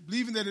scripture,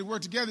 believing that it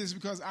worked together, is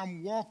because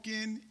I'm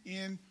walking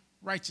in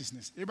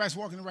righteousness. Everybody's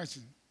walking in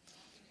righteousness.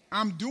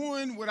 I'm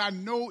doing what I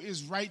know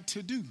is right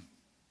to do,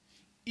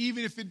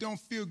 even if it don't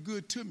feel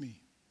good to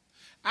me.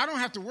 I don't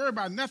have to worry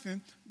about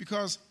nothing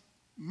because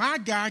my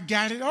God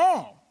got it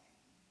all.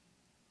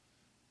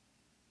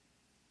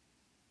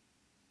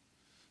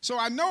 So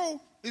I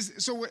know,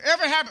 so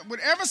whatever happened,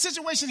 whatever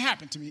situation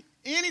happened to me,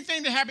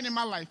 anything that happened in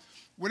my life,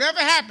 whatever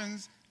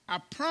happens, I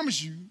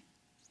promise you,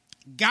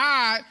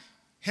 God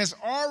has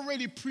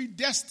already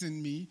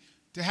predestined me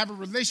to have a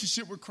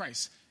relationship with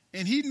Christ.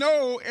 And he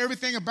knows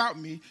everything about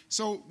me.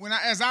 So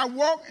as I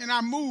walk and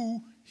I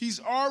move, he's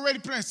already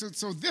planned.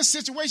 So this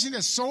situation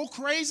that's so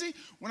crazy,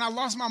 when I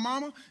lost my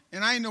mama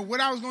and I didn't know what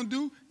I was going to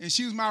do, and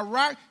she was my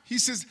rock, he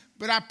says,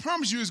 but I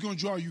promise you it's going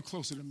to draw you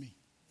closer to me.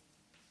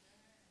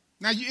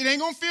 Now, it ain't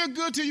going to feel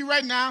good to you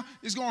right now.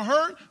 It's going to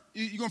hurt.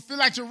 You're going to feel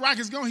like your rock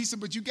is gone. He said,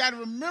 but you got to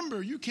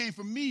remember, you came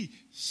from me.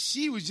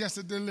 She was just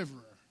a deliverer.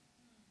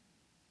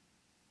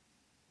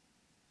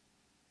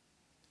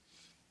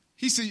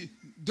 He said,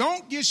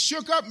 don't get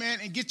shook up, man,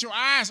 and get your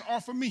eyes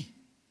off of me.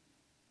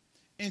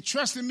 And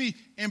trust in me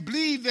and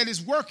believe that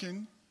it's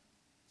working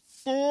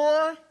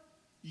for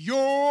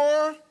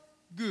your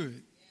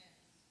good.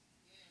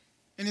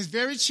 And it's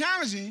very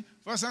challenging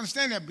for us to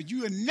understand that, but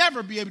you will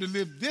never be able to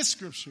live this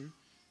scripture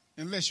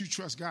unless you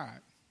trust God.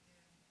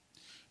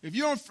 If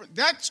you don't,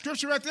 that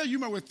scripture right there, you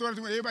might well throw it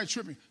away. Everybody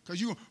tripping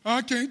because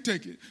I can't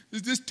take it.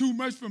 Is this too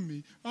much for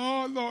me?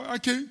 Oh, Lord, I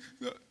can't.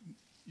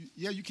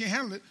 Yeah, you can't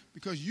handle it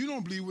because you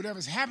don't believe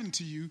whatever's happening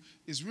to you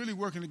is really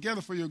working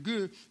together for your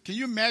good. Can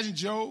you imagine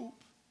Job?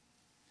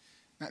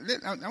 Now,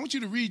 I want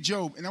you to read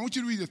Job, and I want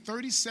you to read the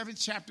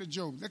 37th chapter of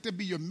Job. Let that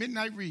be your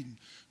midnight reading.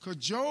 Because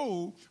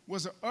Job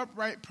was an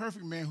upright,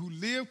 perfect man who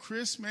lived,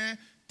 Chris, man,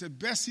 the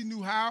best he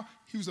knew how.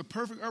 He was a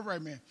perfect,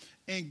 upright man.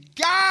 And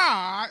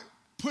God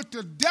put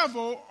the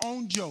devil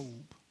on Job.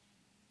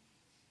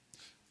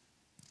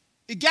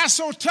 It got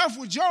so tough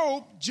with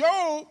Job.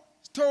 Job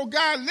told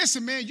God,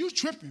 listen, man, you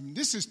tripping.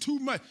 This is too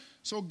much.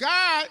 So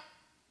God,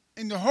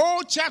 in the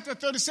whole chapter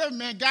 37,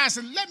 man, God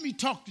said, let me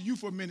talk to you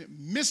for a minute,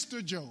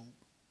 Mr. Job.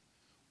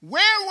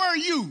 Where were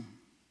you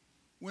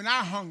when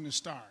I hung the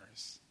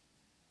stars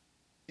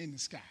in the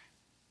sky?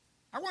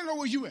 I want to know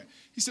where you at.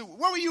 He said,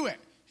 where were you at?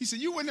 He said,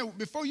 you weren't there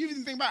before you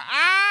even think about it.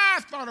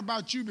 I thought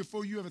about you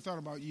before you ever thought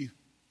about you.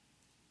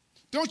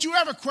 Don't you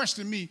ever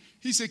question me.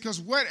 He said,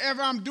 because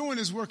whatever I'm doing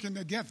is working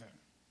together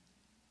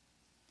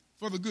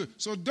for the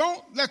good. So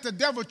don't let the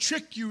devil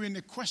trick you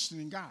into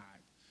questioning God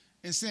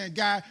and saying,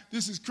 God,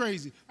 this is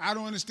crazy. I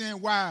don't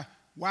understand why.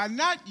 Why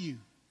not you?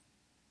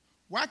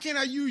 Why can't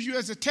I use you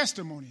as a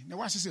testimony? Now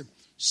watch this.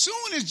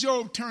 Soon as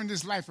Job turned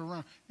his life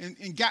around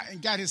and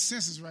got his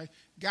senses right,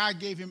 God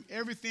gave him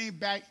everything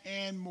back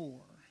and more.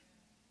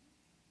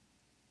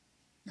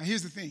 Now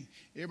here's the thing.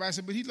 Everybody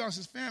said, but he lost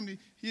his family.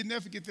 He'll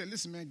never forget that.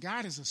 Listen, man,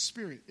 God is a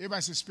spirit.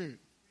 Everybody says spirit.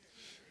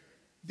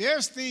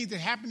 There's things that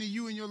happen to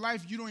you in your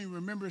life, you don't even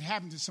remember it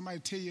happened to somebody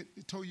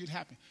told you it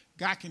happened.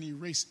 God can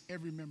erase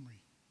every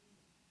memory.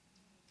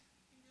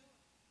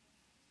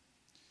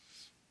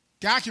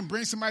 God can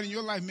bring somebody in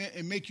your life, man,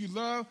 and make you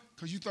love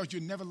because you thought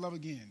you'd never love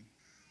again.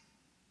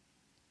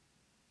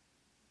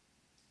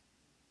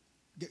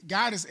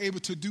 God is able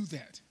to do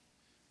that,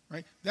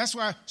 right? That's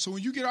why, so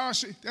when you get all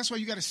shit, that's why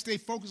you got to stay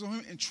focused on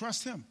him and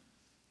trust him,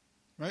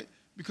 right?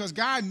 Because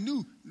God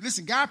knew,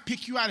 listen, God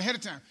picked you out ahead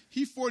of time.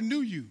 He foreknew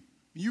you.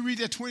 When you read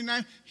that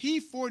 29, he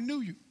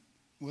foreknew you.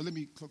 Well, let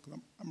me,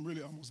 I'm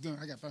really almost done.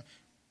 I got 5.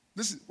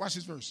 Listen, watch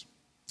this verse.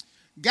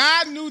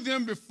 God knew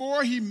them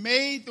before he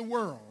made the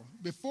world.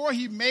 Before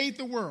he made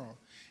the world,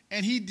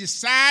 and he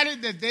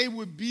decided that they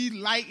would be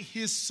like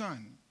his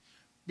son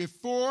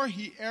before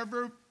he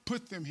ever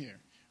put them here,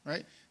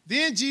 right?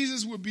 Then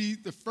Jesus would be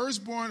the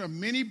firstborn of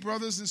many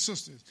brothers and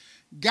sisters.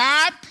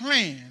 God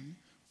planned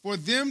for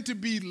them to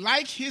be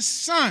like his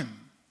son.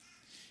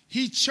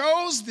 He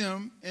chose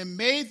them and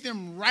made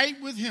them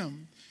right with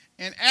him,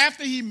 and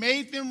after he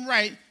made them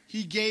right,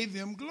 he gave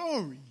them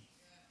glory.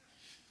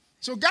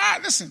 So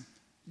God, listen,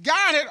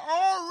 God had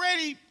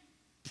already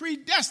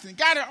predestined.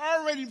 God had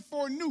already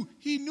foreknew.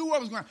 He knew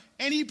what was going on.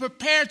 And he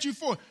prepared you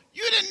for it.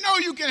 You didn't know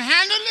you can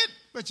handle it,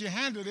 but you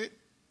handled it.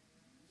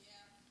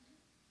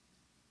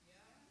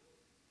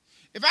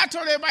 If I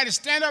told everybody to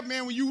stand up,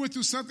 man, when you went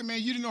through something,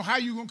 man, you didn't know how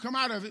you were going to come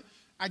out of it,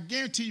 I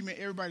guarantee you, man,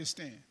 everybody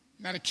stand.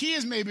 Now, the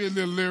kids may be a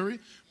little leery,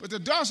 but the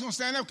adults going to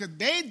stand up because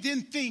they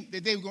didn't think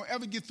that they were going to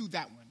ever get through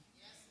that one.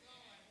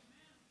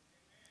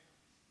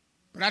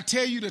 But I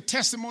tell you, the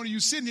testimony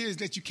you sitting here is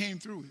that you came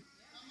through it.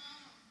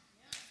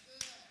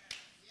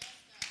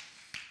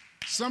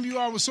 Some of you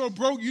all were so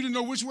broke, you didn't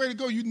know which way to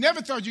go. You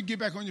never thought you'd get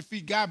back on your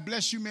feet. God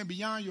bless you, man,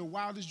 beyond your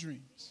wildest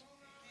dreams.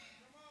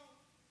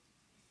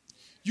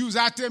 You was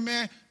out there,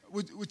 man,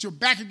 with your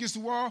back against the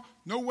wall,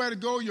 nowhere to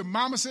go. Your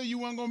mama said you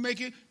weren't going to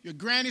make it. Your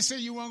granny said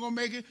you weren't going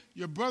to make it.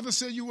 Your brother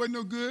said you weren't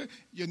no good.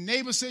 Your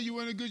neighbor said you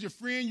weren't no good. Your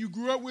friend you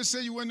grew up with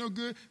said you weren't no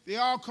good. They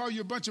all call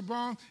you a bunch of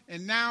bums,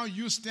 and now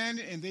you're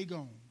standing and they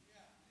gone.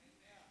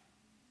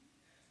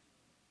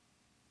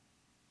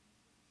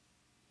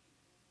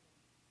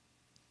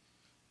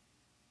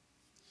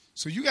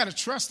 So you got to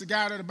trust the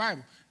God of the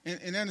Bible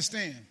and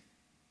understand.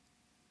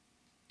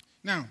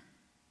 Now,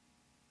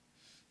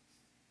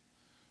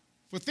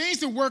 for things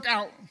to work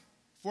out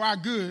for our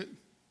good,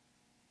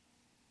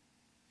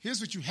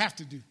 here's what you have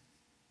to do.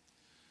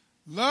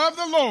 Love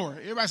the Lord.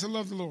 Everybody say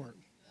love the Lord.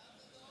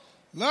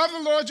 Love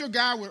the Lord your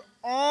God with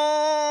all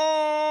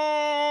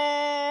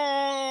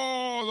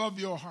of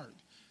your heart.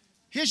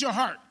 Here's your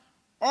heart.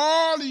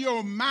 All of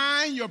your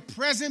mind, your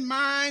present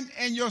mind,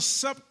 and your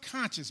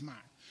subconscious mind.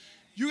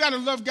 You got to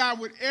love God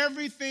with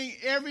everything,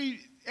 every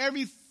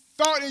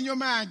thought in your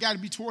mind got to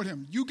be toward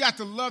him. You got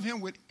to love him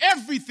with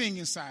everything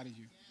inside of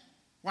you.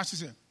 Watch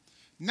this here.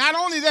 Not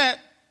only that,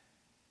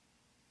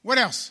 what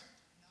else?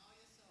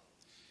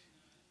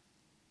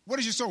 What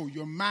is your soul?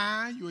 Your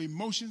mind, your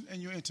emotions,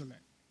 and your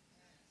intellect.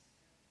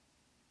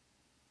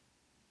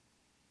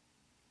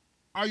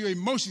 All your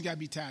emotions got to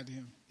be tied to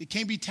him. It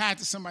can't be tied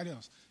to somebody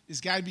else.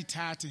 It's got to be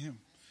tied to him.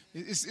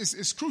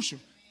 It's crucial.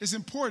 It's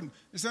important.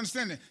 It's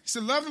understanding. He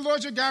said, love the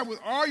Lord your God with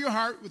all your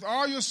heart, with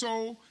all your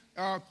soul,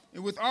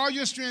 and with all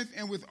your strength,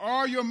 and with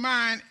all your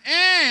mind,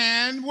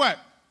 and what?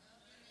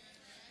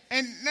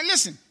 And now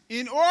listen,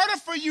 in order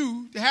for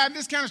you to have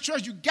this kind of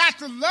trust, you got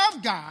to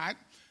love God.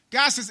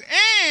 God says,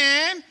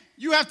 and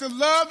you have to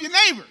love your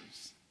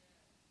neighbors.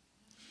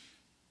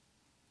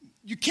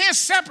 You can't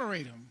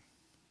separate them.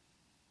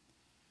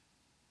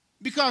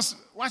 Because,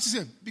 watch this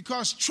here,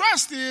 because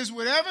trust is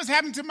whatever's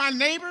happened to my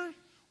neighbor,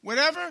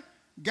 whatever,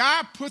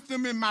 God put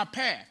them in my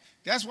path.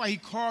 That's why he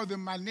called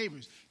them my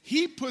neighbors.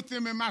 He put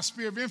them in my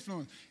sphere of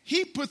influence.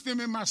 He put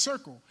them in my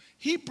circle.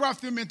 He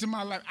brought them into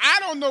my life. I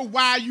don't know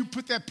why you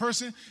put that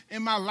person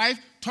in my life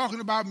talking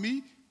about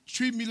me,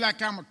 treating me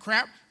like I'm a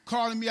crap,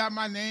 calling me out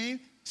my name,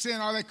 saying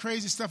all that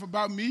crazy stuff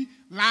about me,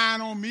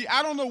 lying on me.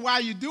 I don't know why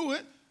you do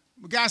it.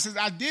 But God says,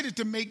 I did it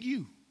to make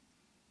you.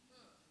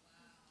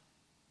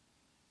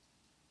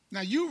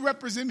 Now, you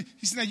represent me.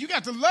 He said, now you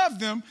got to love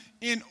them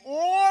in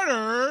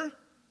order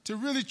to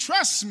really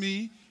trust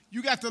me.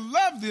 You got to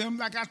love them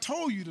like I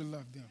told you to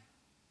love them.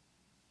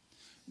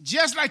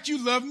 Just like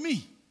you love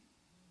me.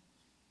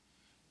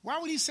 Why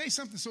would he say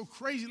something so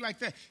crazy like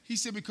that? He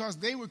said, because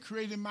they were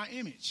created in my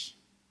image.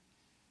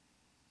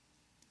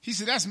 He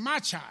said, that's my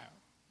child.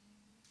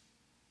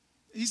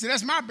 He said,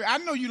 that's my, I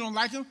know you don't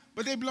like them,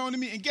 but they belong to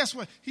me. And guess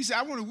what? He said,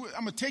 I'm going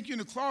to take you in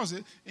the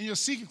closet, in your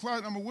secret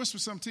closet, I'm going to whisper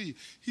something to you.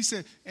 He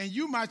said, and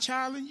you my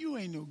child, and you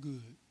ain't no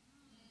good.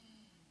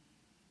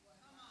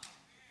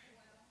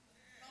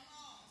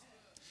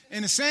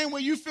 In the same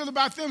way you feel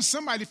about them,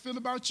 somebody feel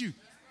about you.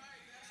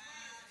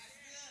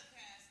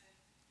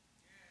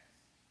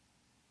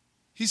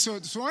 He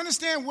said, so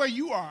understand where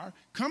you are,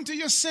 come to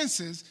your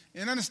senses,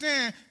 and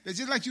understand that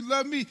just like you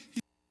love me, he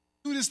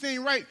do this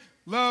thing right.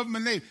 Love my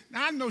neighbor.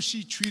 Now, I know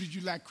she treated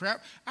you like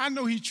crap. I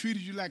know he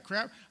treated you like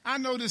crap. I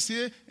know this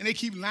here, and they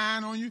keep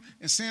lying on you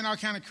and saying all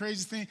kind of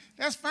crazy things.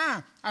 That's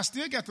fine. I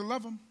still got to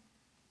love them.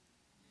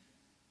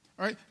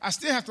 All right? I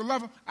still have to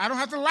love them. I don't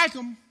have to like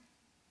them.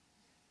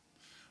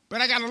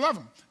 But I got to love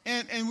them.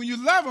 And when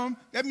you love them,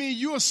 that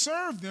means you'll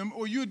serve them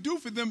or you'll do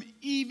for them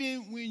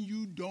even when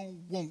you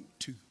don't want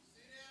to.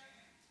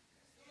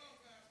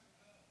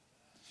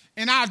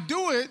 And I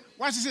do it,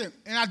 watch this here,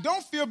 and I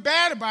don't feel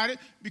bad about it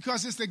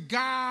because it's the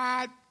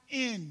God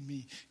in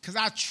me. Because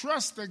I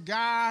trust the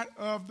God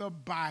of the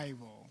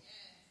Bible.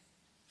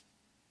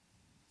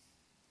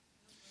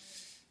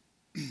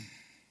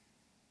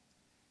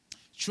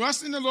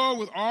 Trust in the Lord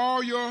with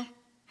all your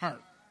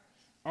heart,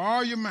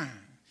 all your mind,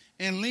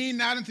 and lean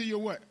not into your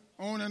what?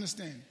 Own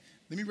understanding.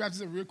 Let me wrap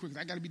this up real quick.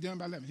 I got to be done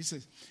by 11. He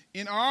says,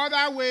 in all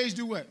thy ways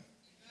do what?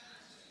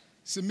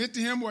 Submit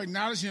to him or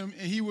acknowledge him,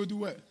 and he will do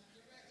what?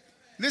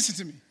 Listen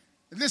to me.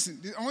 Listen,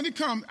 it only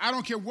comes, I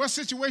don't care what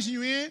situation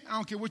you're in. I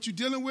don't care what you're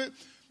dealing with.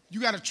 You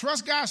got to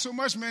trust God so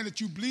much, man,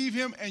 that you believe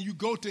him and you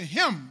go to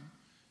him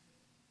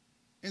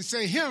and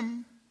say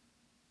him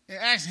and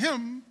ask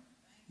him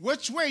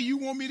which way you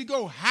want me to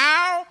go.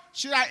 How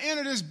should I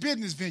enter this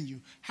business venue?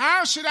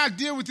 How should I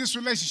deal with this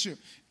relationship?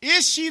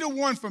 Is she the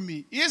one for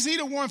me? Is he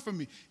the one for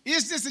me?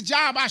 Is this a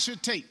job I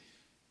should take?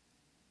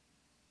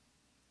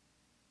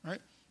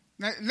 Right?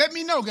 Now, let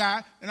me know,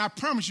 God, and I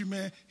promise you,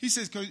 man, he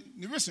says, because,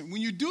 listen,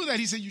 when you do that,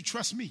 he said, you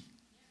trust me.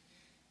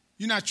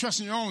 You're not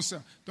trusting your own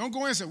self. Don't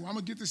go in and say, well, I'm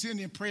going to get this in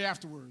and pray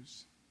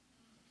afterwards.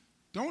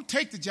 Don't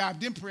take the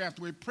job, then pray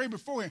afterwards. Pray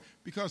beforehand,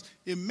 because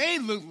it may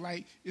look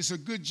like it's a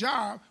good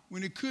job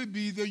when it could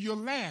be your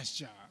last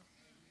job.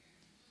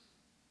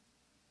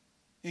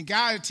 And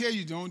God will tell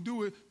you, don't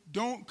do it.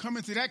 Don't come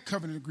into that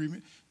covenant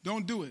agreement.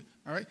 Don't do it,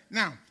 all right?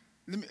 Now,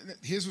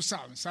 here's what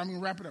Solomon. So I'm going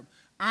to wrap it up.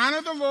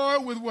 Honor the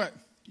Lord with what?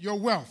 Your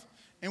wealth.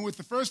 And with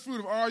the first fruit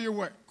of all your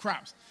what?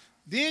 Crops.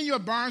 Then your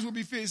barns will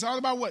be filled. It's all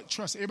about what?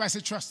 Trust. Everybody say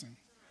trusting.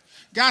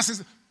 God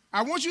says,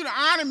 I want you to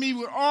honor me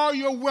with all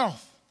your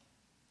wealth.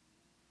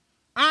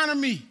 Honor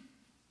me.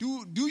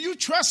 Do you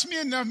trust me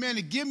enough, man,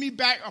 to give me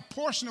back a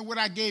portion of what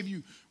I gave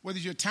you? Whether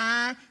it's your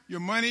time, your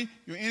money,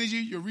 your energy,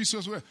 your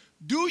resources, whatever.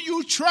 Do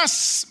you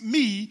trust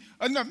me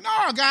enough?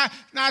 No, God.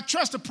 Now, I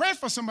trust to pray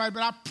for somebody,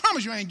 but I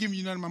promise you I ain't giving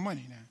you none of my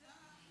money now.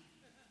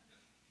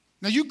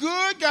 Now, you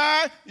good,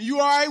 God, and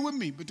you all right with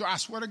me. But I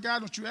swear to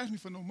God, don't you ask me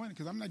for no money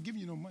because I'm not giving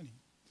you no money.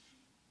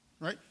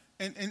 Right?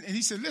 And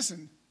he said,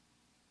 listen,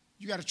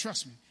 you got to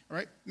trust me. All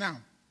right? Now,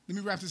 let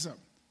me wrap this up.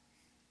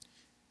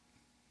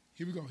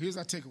 Here we go. Here's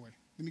our takeaway.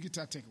 Let me get to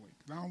our takeaway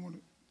because I don't want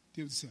to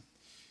deal with this here.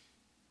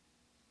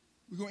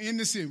 We're going to end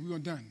this here. We're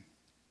going to done.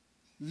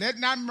 Let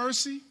not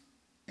mercy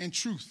and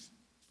truth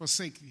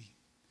forsake thee.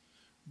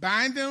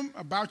 Bind them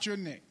about your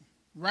neck.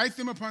 Write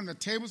them upon the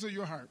tables of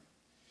your heart.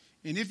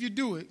 And if you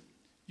do it,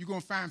 you're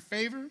going to find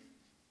favor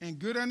and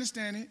good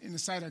understanding in the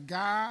sight of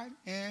God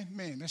and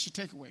man. That's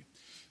your takeaway.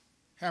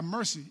 Have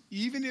mercy,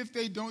 even if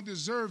they don't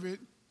deserve it,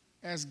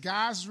 as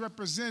God's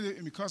representative,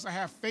 and because I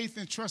have faith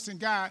and trust in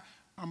God,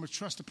 I'm going to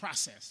trust the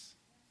process.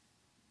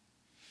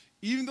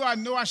 Even though I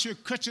know I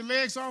should cut your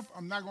legs off,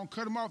 I'm not going to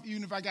cut them off,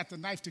 even if I got the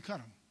knife to cut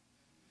them.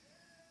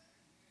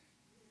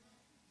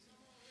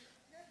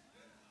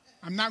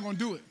 I'm not going to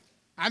do it.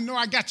 I know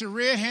I got you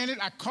red-handed.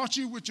 I caught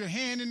you with your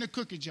hand in the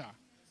cookie jar.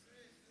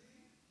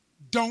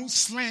 Don't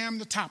slam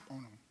the top on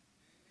them.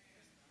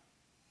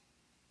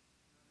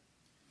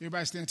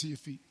 Everybody stand to your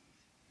feet.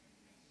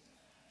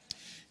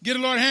 Get a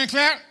Lord a hand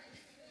clap.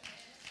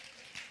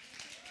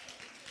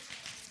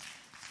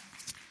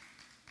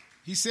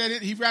 He said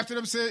it. He wrapped it up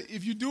and said,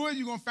 if you do it,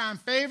 you're going to find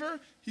favor.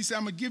 He said,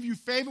 I'm going to give you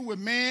favor with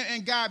man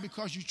and God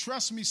because you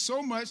trust me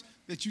so much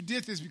that you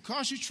did this.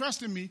 Because you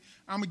trusted me,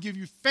 I'm going to give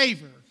you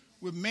favor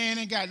with man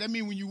and God. That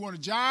means when you want a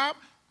job,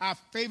 I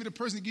favor the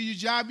person to give you a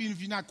job even if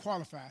you're not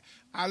qualified.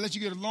 I'll let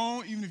you get a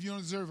loan even if you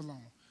don't deserve a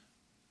loan.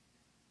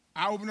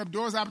 I open up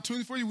doors,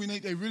 opportunities for you when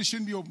they really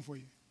shouldn't be open for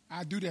you.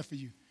 I do that for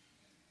you.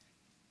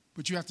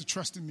 But you have to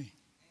trust in me.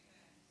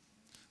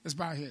 Let's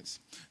bow our heads.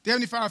 Dear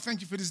Heavenly Father,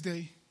 thank you for this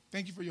day.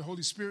 Thank you for your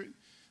Holy Spirit.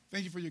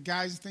 Thank you for your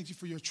guidance. Thank you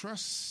for your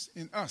trust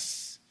in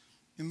us.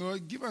 And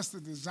Lord, give us the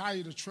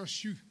desire to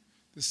trust you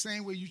the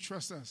same way you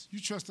trust us. You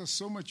trust us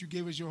so much you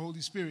gave us your Holy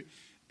Spirit.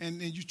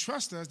 And you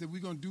trust us that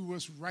we're going to do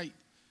what's right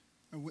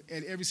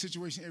at every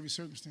situation, every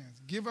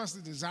circumstance. Give us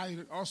the desire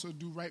to also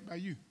do right by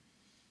you.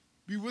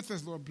 Be with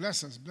us, Lord.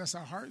 Bless us. Bless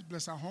our hearts.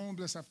 Bless our home.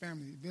 Bless our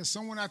family. If there's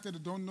someone out there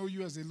that don't know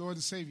you as their Lord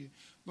and Savior,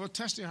 Lord,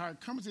 touch their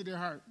heart. Come into their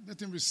heart. Let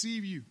them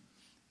receive you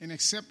and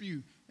accept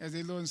you as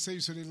their Lord and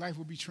Savior so their life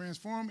will be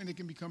transformed and they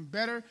can become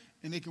better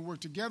and they can work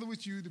together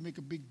with you to make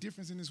a big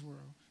difference in this world.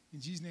 In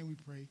Jesus' name we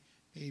pray.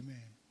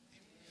 Amen.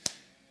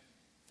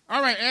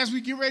 All right, as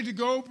we get ready to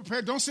go,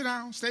 prepare. Don't sit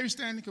down. Stay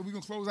standing because we're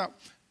going to close out.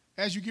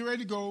 As you get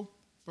ready to go,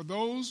 for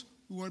those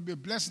who want to be a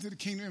blessing to the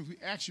kingdom, we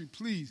ask you,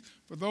 please,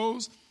 for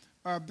those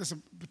that's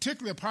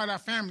particularly a part of our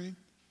family,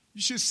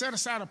 you should set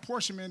aside a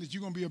portion, man, that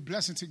you're going to be a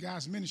blessing to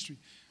God's ministry.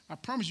 I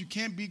promise you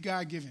can't be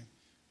God-given.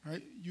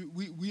 Right?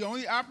 We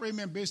only operate,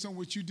 man, based on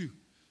what you do.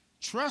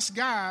 Trust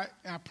God,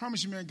 and I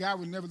promise you, man, God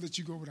will never let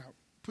you go without.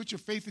 Put your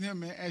faith in him,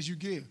 man, as you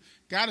give.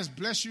 God has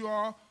blessed you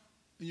all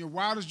in your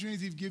wildest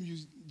dreams. He's given you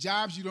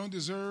jobs you don't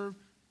deserve,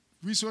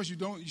 resources you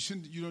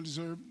don't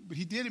deserve. But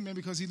he did it, man,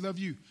 because he loved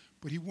you.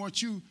 But he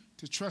wants you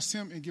to trust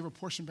him and give a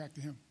portion back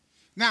to him.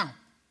 Now,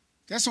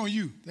 that's on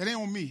you. That ain't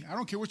on me. I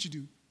don't care what you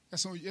do.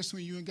 That's on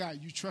you and God.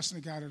 You trust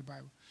in the God of the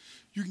Bible.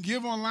 You can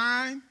give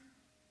online.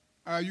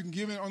 You can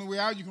give it on the way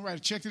out. You can write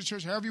a check to the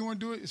church. However you want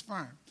to do it, it's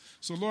fine.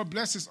 So, Lord,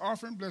 bless this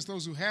offering. Bless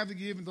those who have to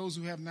give and those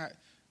who have not,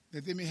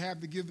 that they may have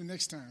to give the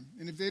next time.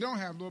 And if they don't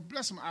have, Lord,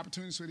 bless them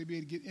opportunities so they be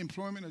able to get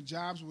employment or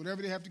jobs,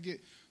 whatever they have to get,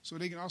 so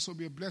they can also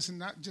be a blessing,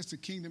 not just to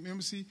Kingdom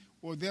Embassy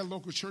or their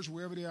local church,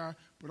 wherever they are,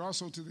 but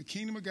also to the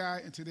kingdom of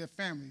God and to their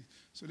families,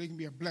 so they can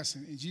be a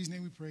blessing. In Jesus'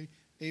 name we pray,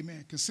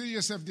 amen. Consider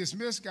yourself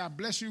dismissed. God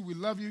bless you. We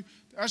love you.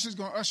 The usher's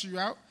going to usher you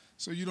out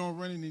so you don't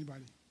run into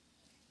anybody.